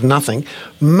money out of nothing.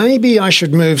 Maybe I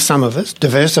should move some of it,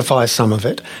 diversify some of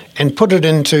it, and put it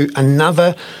into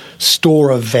another store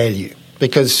of value.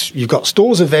 Because you've got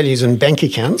stores of values in bank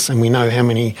accounts, and we know how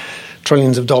many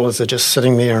trillions of dollars are just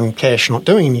sitting there in cash not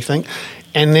doing anything.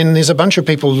 And then there's a bunch of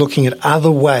people looking at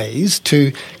other ways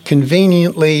to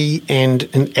conveniently and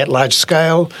at large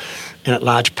scale and at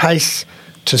large pace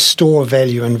to store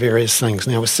value in various things.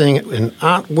 Now, we're seeing it in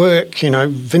artwork,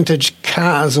 vintage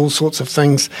cars, all sorts of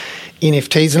things,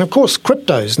 NFTs, and of course,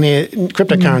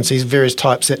 cryptocurrencies, various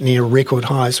types at near record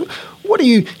highs. What are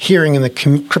you hearing in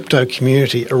the crypto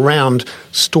community around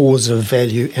stores of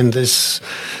value and this,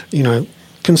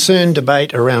 concerned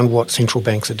debate around what central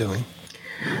banks are doing?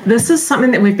 This is something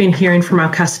that we've been hearing from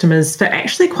our customers for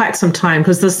actually quite some time,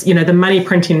 because this, the money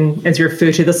printing, as you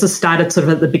refer to, this has started sort of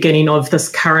at the beginning of this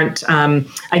current,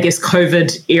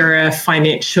 COVID era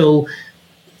financial,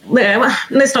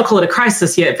 let's not call it a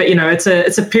crisis yet, but,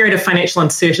 it's a period of financial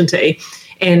uncertainty.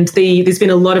 And there's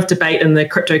been a lot of debate in the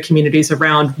crypto communities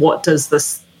around what does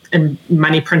this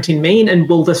money printing mean, and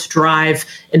will this drive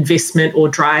investment or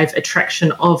drive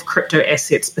attraction of crypto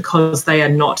assets because they are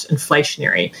not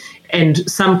inflationary? And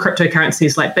some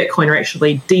cryptocurrencies like Bitcoin are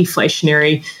actually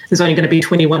deflationary. There's only going to be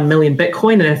 21 million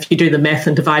Bitcoin. And if you do the math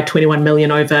and divide 21 million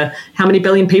over how many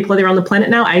billion people are there on the planet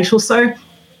now, 8 or so,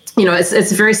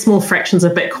 it's very small fractions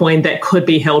of Bitcoin that could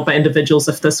be held by individuals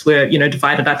if this were,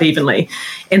 divided up evenly.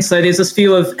 And so there's this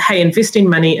view of, hey, investing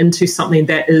money into something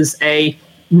that is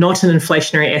not an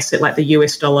inflationary asset like the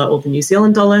US dollar or the New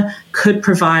Zealand dollar could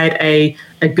provide a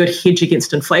good hedge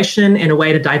against inflation and a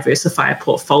way to diversify a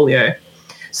portfolio.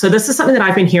 So this is something that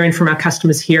I've been hearing from our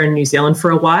customers here in New Zealand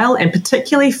for a while, and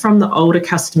particularly from the older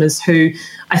customers who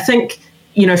I think,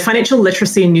 financial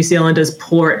literacy in New Zealand is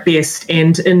poor at best.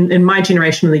 And in my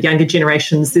generation and the younger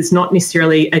generations, there's not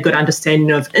necessarily a good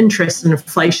understanding of interest and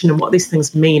inflation and what these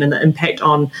things mean and the impact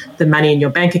on the money in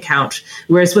your bank account.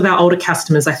 Whereas with our older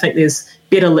customers, I think there's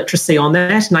better literacy on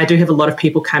that. And I do have a lot of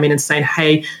people come in and saying,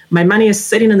 hey, my money is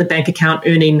sitting in the bank account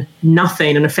earning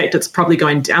nothing. And in fact, it's probably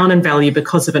going down in value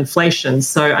because of inflation.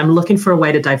 So I'm looking for a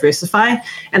way to diversify.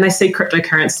 And they see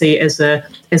cryptocurrency as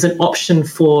an option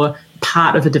for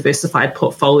part of a diversified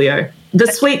portfolio.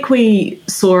 This week we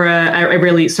saw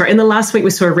in the last week we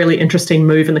saw a really interesting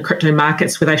move in the crypto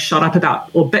markets where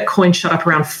Bitcoin shot up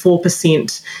around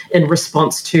 4% in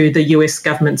response to the US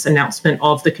government's announcement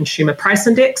of the Consumer Price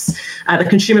Index. The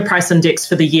Consumer Price Index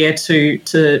for the year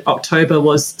to October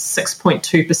was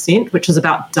 6.2%, which is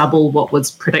about double what was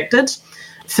predicted.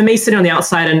 For me, sitting on the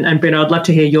outside, and Brenna, I'd love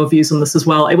to hear your views on this as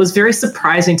well, it was very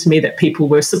surprising to me that people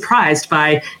were surprised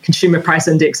by Consumer Price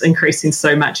Index increasing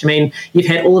so much. I mean, you've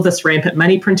had all of this rampant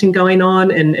money printing going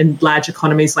on in large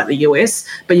economies like the US,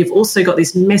 but you've also got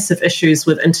these massive issues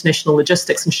with international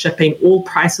logistics and shipping. All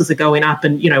prices are going up,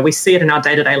 and we see it in our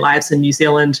day-to-day lives in New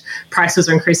Zealand. Prices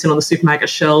are increasing on the supermarket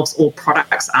shelves. All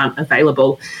products aren't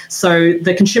available. So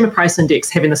the Consumer Price Index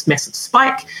having this massive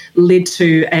spike led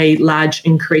to a large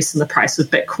increase in the price of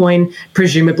Bitcoin.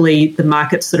 Presumably the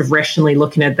market's sort of rationally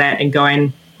looking at that and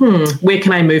going, where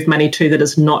can I move money to that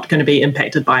is not going to be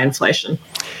impacted by inflation?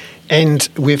 And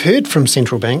we've heard from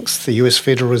central banks, the US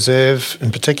Federal Reserve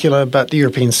in particular, but the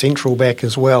European Central Bank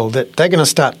as well, that they're going to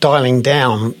start dialing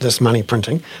down this money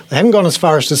printing. They haven't gone as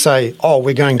far as to say,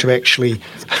 we're going to actually,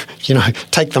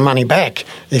 take the money back,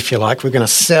 if you like. We're going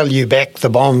to sell you back the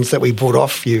bonds that we bought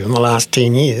off you in the last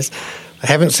 10 years. They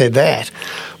haven't said that.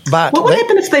 But what would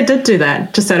happen if they did do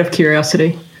that, just out of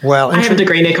curiosity? Well, I have a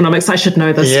degree in economics. I should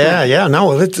know this.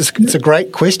 No, it's a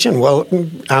great question. Well,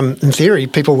 in theory,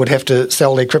 people would have to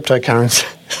sell their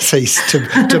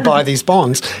cryptocurrencies to buy these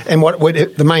bonds. And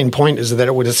the main point is that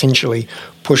it would essentially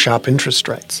push up interest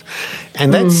rates.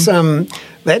 And that's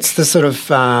the sort of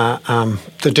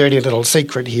the dirty little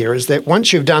secret here, is that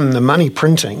once you've done the money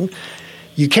printing,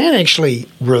 you can actually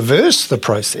reverse the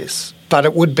process, but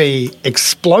it would be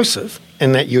explosive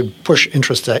in that you'd push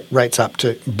interest rates up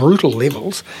to brutal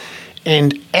levels.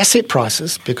 And asset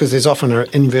prices, because there's often an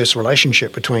inverse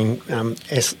relationship between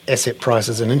asset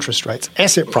prices and interest rates,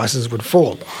 asset prices would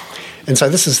fall. And so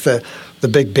this is the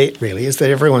big bet, really, is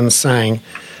that everyone's saying,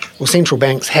 well, central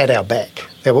banks had our back.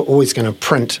 They were always going to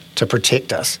print to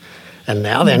protect us. And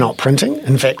now they're not printing.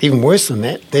 In fact, even worse than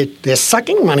that, they're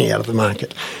sucking money out of the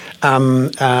market.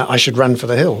 I should run for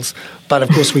the hills. But, of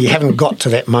course, we haven't got to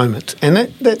that moment. And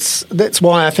that's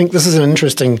why I think this is an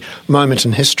interesting moment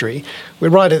in history. We're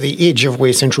right at the edge of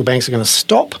where central banks are going to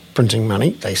stop printing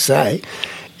money, they say.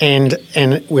 And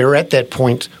we're at that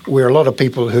point where a lot of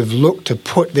people who've looked to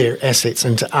put their assets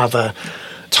into other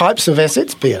types of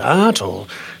assets, be it art or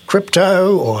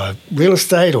crypto or real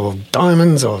estate or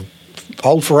diamonds or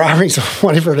old Ferraris or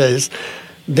whatever it is,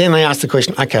 then they ask the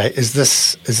question, okay, is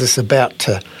this about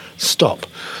to stop?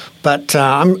 But,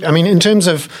 I mean, in terms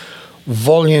of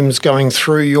volumes going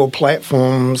through your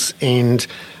platforms and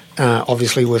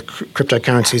obviously with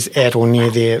cryptocurrencies at or near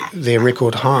their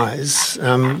record highs,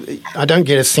 I don't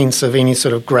get a sense of any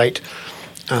sort of great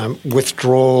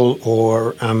withdrawal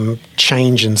or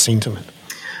change in sentiment.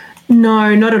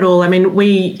 No, not at all. I mean,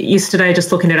 yesterday,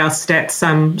 just looking at our stats,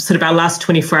 sort of our last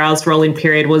 24 hours rolling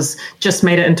period was just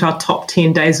made it into our top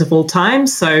 10 days of all time.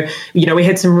 So, we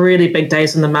had some really big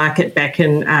days in the market back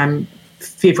in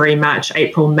February, March,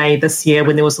 April, May this year,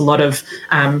 when there was a lot of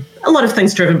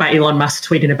things driven by Elon Musk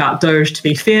tweeting about Doge, to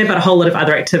be fair, but a whole lot of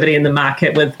other activity in the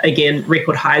market with, again,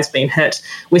 record highs being hit.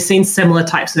 We're seeing similar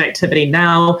types of activity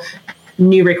now,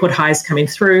 new record highs coming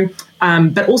through.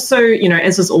 But also,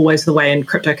 as is always the way in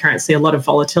cryptocurrency, a lot of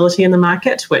volatility in the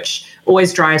market, which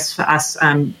always drives for us,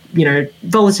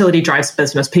 volatility drives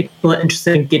business. People are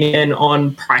interested in getting in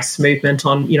on price movement,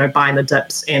 on, buying the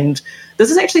dips. And this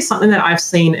is actually something that I've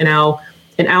seen in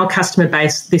our customer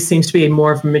base. There seems to be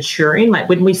more of a maturing. Like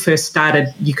when we first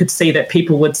started, you could see that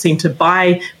people would seem to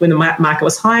buy when the market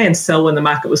was high and sell when the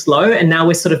market was low. And now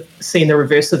we're sort of seeing the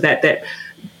reverse of that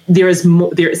there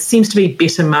seems to be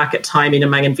better market timing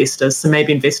among investors. So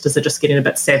maybe investors are just getting a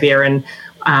bit savvier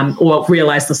and or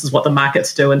realize this is what the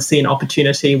markets do and see an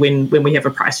opportunity when we have a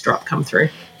price drop come through.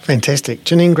 Fantastic.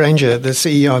 Janine Granger, the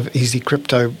CEO of Easy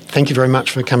Crypto, thank you very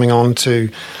much for coming on to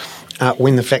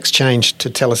When the Facts Change to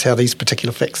tell us how these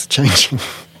particular facts are changing.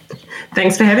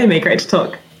 Thanks for having me. Great to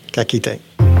talk. Ka kite.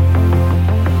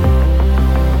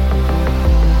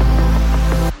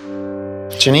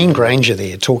 Janine Granger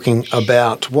there talking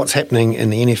about what's happening in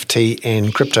the NFT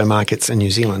and crypto markets in New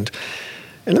Zealand.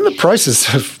 And in the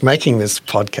process of making this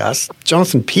podcast,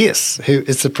 Jonathan Pearce, who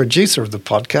is the producer of the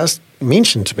podcast,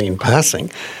 mentioned to me in passing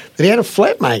that he had a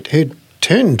flatmate who'd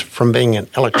turned from being an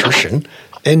electrician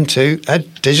into a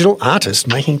digital artist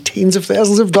making tens of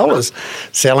thousands of dollars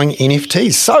selling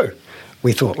NFTs. So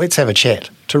we thought, let's have a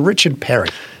chat to Richard Parry,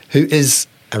 who is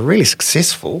a really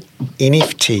successful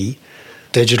NFT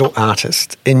digital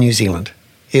artist in New Zealand.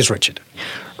 Here's Richard.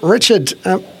 Richard,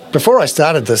 before I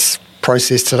started this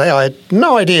process today, I had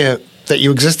no idea that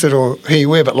you existed or who you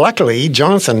were, but luckily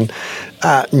Jonathan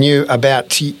knew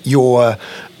about your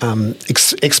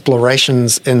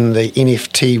explorations in the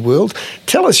NFT world.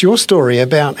 Tell us your story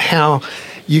about how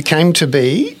you came to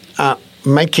be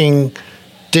making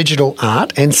digital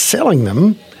art and selling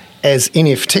them as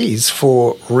NFTs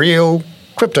for real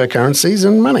cryptocurrencies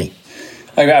and money.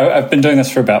 I've been doing this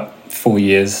for about 4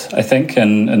 years, I think,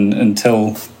 and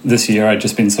until this year I'd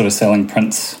just been sort of selling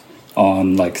prints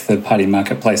on like third-party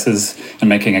marketplaces and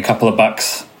making a couple of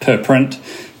bucks per print.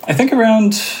 I think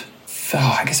around,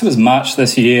 I guess it was March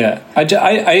this year. I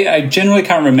generally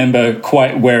can't remember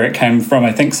quite where it came from.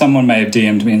 I think someone may have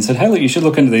DM'd me and said, hey, look, you should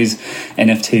look into these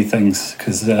NFT things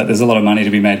because there's a lot of money to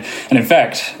be made. And in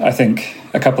fact, I think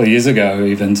a couple of years ago,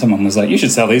 even someone was like, you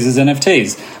should sell these as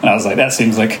NFTs. And I was like, that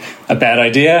seems like a bad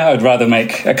idea. I would rather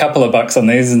make a couple of bucks on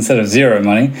these instead of zero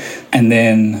money. And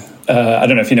then I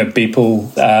don't know if you know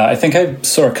Beeple. I think I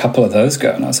saw a couple of those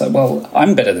go, and I was like, well,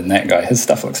 I'm better than that guy. His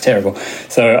stuff looks terrible.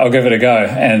 So I'll give it a go.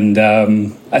 And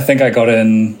I think I got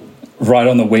in right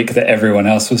on the week that everyone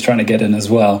else was trying to get in as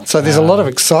well. So there's a lot of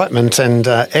excitement and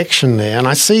action there. And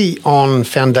I see on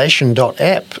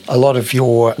foundation.app a lot of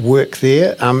your work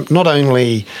there, not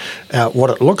only what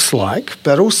it looks like,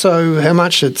 but also how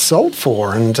much it's sold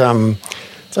for. And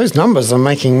those numbers are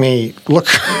making me look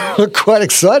quite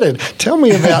excited. Tell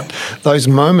me about those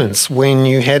moments when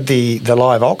you had the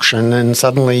live auction and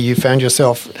suddenly you found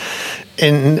yourself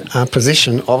in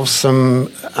possession of some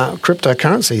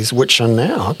cryptocurrencies, which are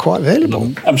now quite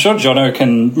valuable. I'm sure Jono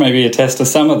can maybe attest to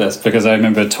some of this because I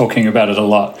remember talking about it a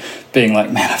lot, being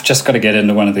like, man, I've just got to get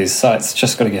into one of these sites,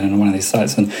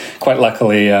 And quite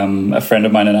luckily, a friend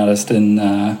of mine, an artist in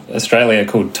Australia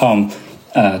called Tom,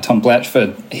 Tom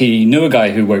Blatchford, he knew a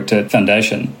guy who worked at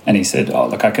Foundation, and he said, "Oh,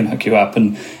 look, I can hook you up."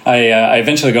 And I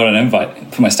eventually got an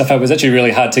invite for my stuff. It was actually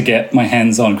really hard to get my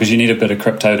hands on because you need a bit of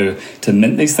crypto to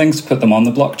mint these things, to put them on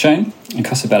the blockchain. It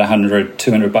costs about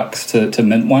 $100-$200 to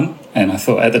mint one. And I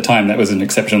thought at the time that was an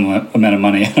exceptional amount of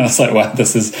money. And I was like, wow,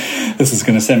 this is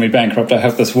going to send me bankrupt. I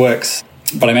hope this works.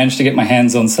 But I managed to get my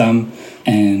hands on some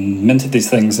and minted these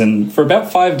things. And for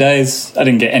about 5 days, I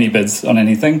didn't get any bids on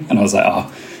anything. And I was like, oh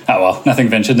well, nothing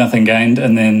ventured, nothing gained.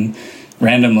 And then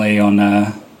randomly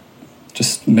on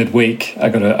just midweek, I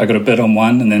got a bid on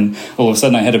one. And then all of a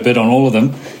sudden I had a bid on all of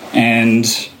them. And,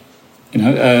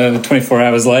 24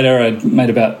 hours later, I made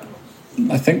about,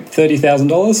 I think,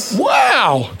 $30,000.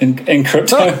 Wow! In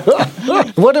crypto.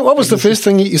 What was the first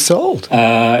thing that you sold?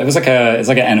 It was like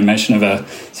an animation of a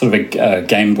sort of a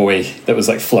Game Boy that was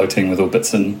like floating with all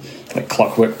bits and like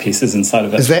clockwork pieces inside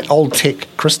of it. Is that Old Tech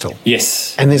Crystal?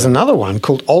 Yes. And there's another one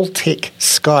called Old Tech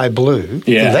Sky Blue.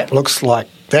 Yeah. That looks like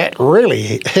that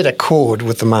really hit a chord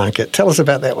with the market. Tell us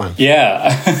about that one.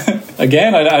 Yeah.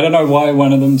 Again, I don't know why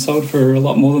one of them sold for a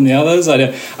lot more than the others.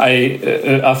 I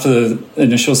after the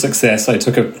initial success, I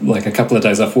took a couple of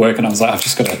days off work, and I was like, I've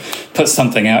just got to put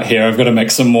something out here. I've got to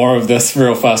make some more of this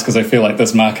real fast because I feel like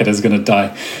this market is going to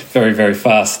die very, very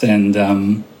fast. And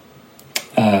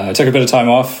I took a bit of time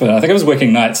off. I think I was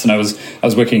working nights, and I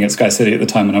was working at Sky City at the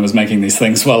time, and I was making these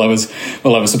things while I was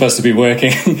supposed to be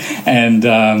working. And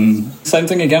same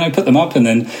thing again. I put them up, and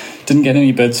then didn't get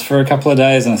any bids for a couple of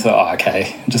days, and I thought, oh,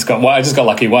 okay, I just got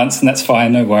lucky once, and that's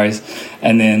fine, no worries.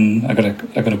 And then I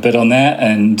got a bid on that,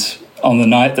 and on the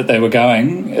night that they were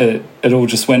going, it all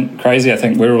just went crazy. I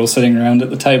think we were all sitting around at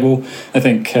the table. I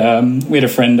think we had a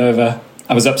friend over.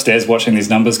 I was upstairs watching these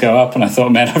numbers go up, and I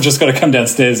thought, man, I've just got to come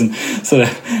downstairs and sort of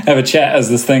have a chat as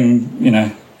this thing,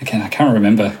 again, I can't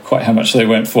remember quite how much they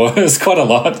went for. It was quite a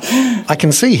lot. I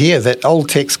can see here that Old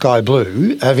Tech Sky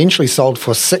Blue eventually sold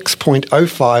for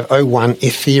 6.0501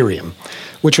 Ethereum,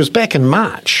 which was back in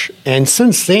March. And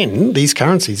since then, these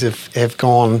currencies have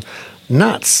gone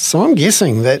nuts. So I'm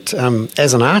guessing that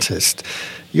as an artist,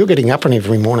 you're getting up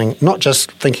every morning, not just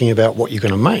thinking about what you're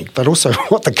going to make, but also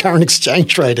what the current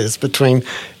exchange rate is between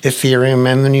Ethereum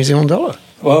and the New Zealand dollar.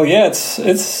 Well, yeah,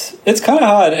 it's kind of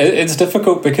hard. It's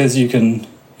difficult because you can,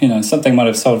 something might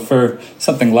have sold for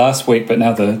something last week, but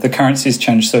now the currency's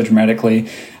changed so dramatically,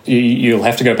 you'll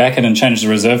have to go back in and change the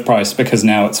reserve price because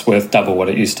now it's worth double what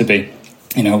it used to be.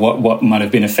 What might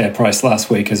have been a fair price last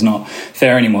week is not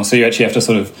fair anymore. So you actually have to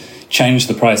sort of change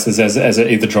the prices as it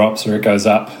either drops or it goes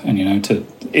up, and to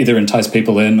either entice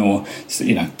people in or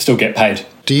still get paid.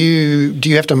 Do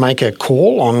you have to make a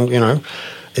call on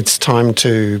it's time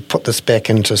to put this back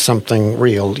into something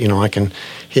real? I can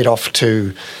head off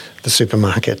to the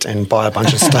supermarket and buy a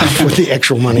bunch of stuff with the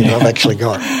actual money that I've actually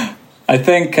got. I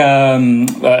think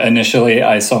initially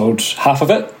I sold half of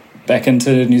it back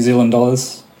into New Zealand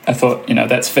dollars. I thought,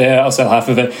 that's fair. I'll sell half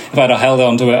of it. If I'd held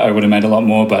on to it, I would have made a lot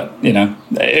more. But,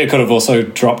 it could have also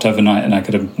dropped overnight and I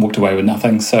could have walked away with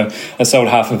nothing. So I sold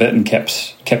half of it and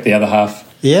kept the other half.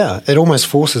 Yeah, it almost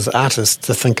forces artists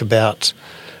to think about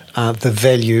the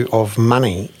value of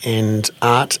money and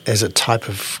art as a type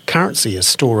of currency, a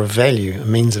store of value, a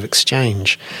means of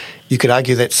exchange. You could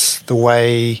argue that's the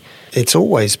way it's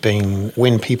always been.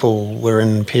 When people were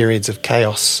in periods of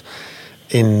chaos,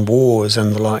 in wars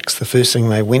and the likes, the first thing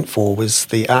they went for was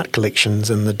the art collections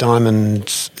and the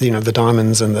diamonds, the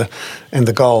diamonds and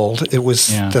the gold. It was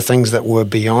the things that were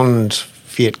beyond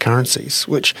fiat currencies,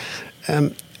 which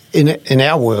in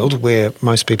our world, where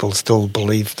most people still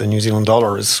believe the New Zealand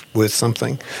dollar is worth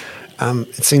something,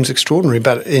 it seems extraordinary.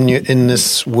 But in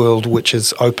this world, which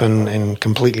is open and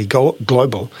completely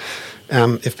global,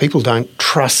 if people don't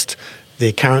trust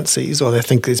their currencies or they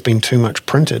think there's been too much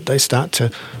printed, they start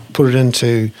to put it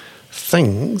into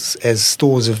things as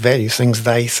stores of value, things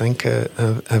they think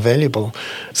are valuable.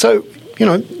 So,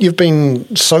 you've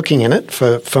been soaking in it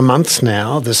for months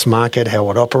now, this market, how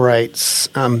it operates.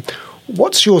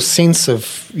 What's your sense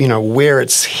of, where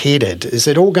it's headed? Is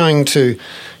it all going to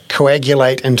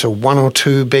coagulate into one or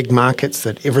two big markets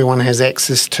that everyone has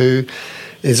access to?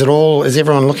 Is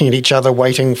everyone looking at each other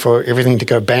waiting for everything to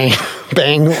go bang,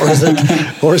 bang,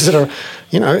 or is it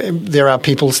there are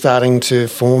people starting to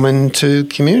form into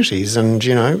communities, and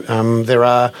there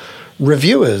are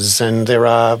reviewers and there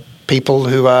are people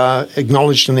who are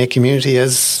acknowledged in their community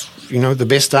as the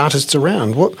best artists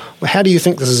around. How do you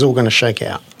think this is all going to shake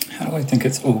out? How do I think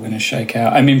it's all going to shake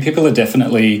out? I mean, people are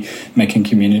definitely making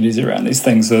communities around these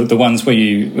things. The ones where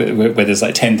there's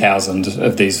like 10,000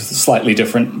 of these slightly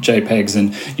different JPEGs,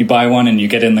 and you buy one and you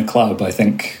get in the club. I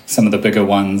think some of the bigger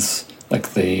ones,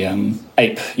 like the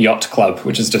Ape Yacht Club,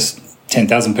 which is just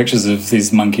 10,000 pictures of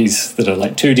these monkeys that are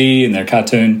like 2D and they're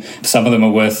cartoon. Some of them are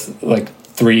worth like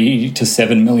 $3 to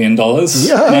 $7 million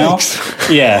now.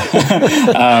 Yeah.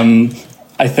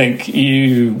 I think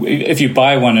if you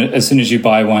buy one, as soon as you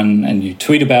buy one and you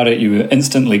tweet about it, you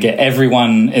instantly get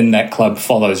everyone in that club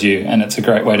follows you. And it's a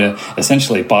great way to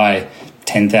essentially buy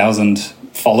 10,000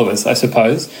 followers, I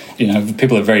suppose.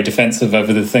 People are very defensive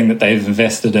over the thing that they've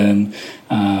invested in,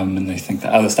 and they think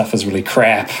that other stuff is really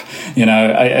crap.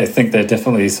 I think they're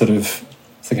definitely sort of,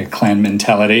 it's like a clan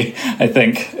mentality, I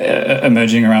think,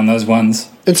 emerging around those ones.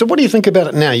 And so what do you think about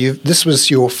it now? This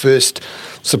was your first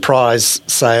surprise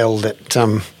sale that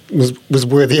was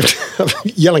worthy of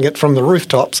yelling it from the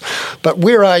rooftops. But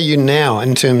where are you now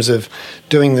in terms of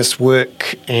doing this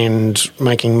work and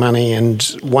making money and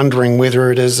wondering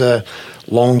whether it is a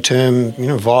long-term,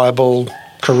 viable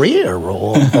career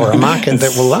or a market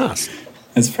that will last?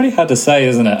 It's pretty hard to say,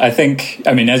 isn't it? I think,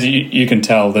 as you can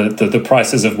tell, the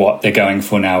prices of what they're going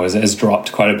for now has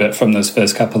dropped quite a bit from those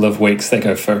first couple of weeks. They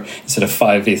go for, instead of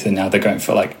 5 Ether now, they're going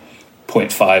for like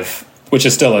 0.5, which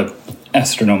is still an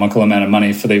astronomical amount of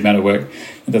money for the amount of work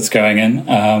that's going in.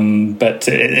 But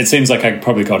it seems like I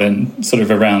probably got in sort of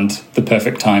around the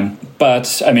perfect time.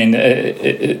 But,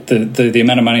 the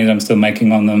amount of money that I'm still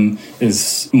making on them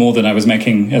is more than I was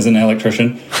making as an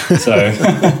electrician. So,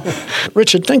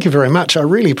 Richard, thank you very much. I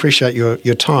really appreciate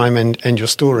your time and your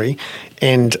story.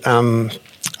 And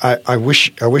I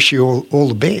wish you all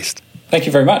the best. Thank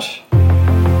you very much.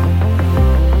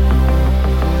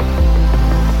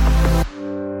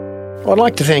 I'd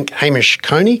like to thank Hamish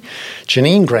Coney,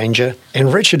 Janine Granger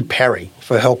and Richard Parry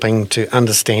for helping to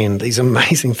understand these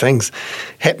amazing things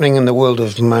happening in the world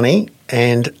of money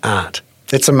and art.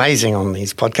 It's amazing on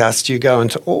these podcasts. You go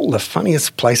into all the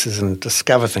funniest places and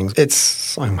discover things. It's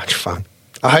so much fun.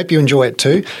 I hope you enjoy it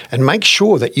too, and make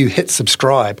sure that you hit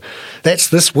subscribe. That's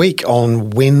this week on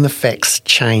When the Facts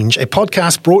Change, a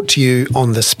podcast brought to you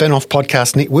on the Spin-Off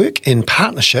Podcast Network in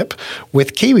partnership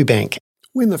with KiwiBank.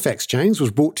 When the Facts Change was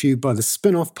brought to you by the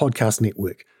Spin-Off Podcast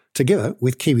Network, together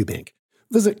with KiwiBank.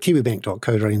 Visit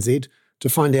kiwibank.co.nz to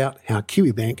find out how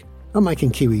KiwiBank are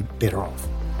making Kiwi better off.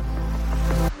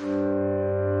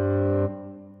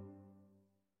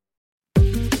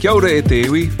 Kia ora e te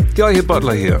iwi, Te Aihe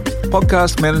Butler here,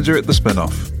 podcast manager at The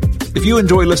Spin-Off. If you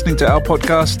enjoy listening to our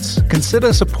podcasts,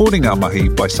 consider supporting our mahi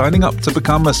by signing up to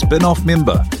become a Spin-Off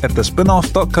member at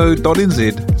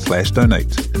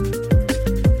thespinoff.co.nz/donate.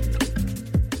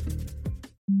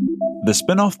 The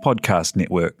Spin-Off Podcast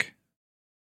Network.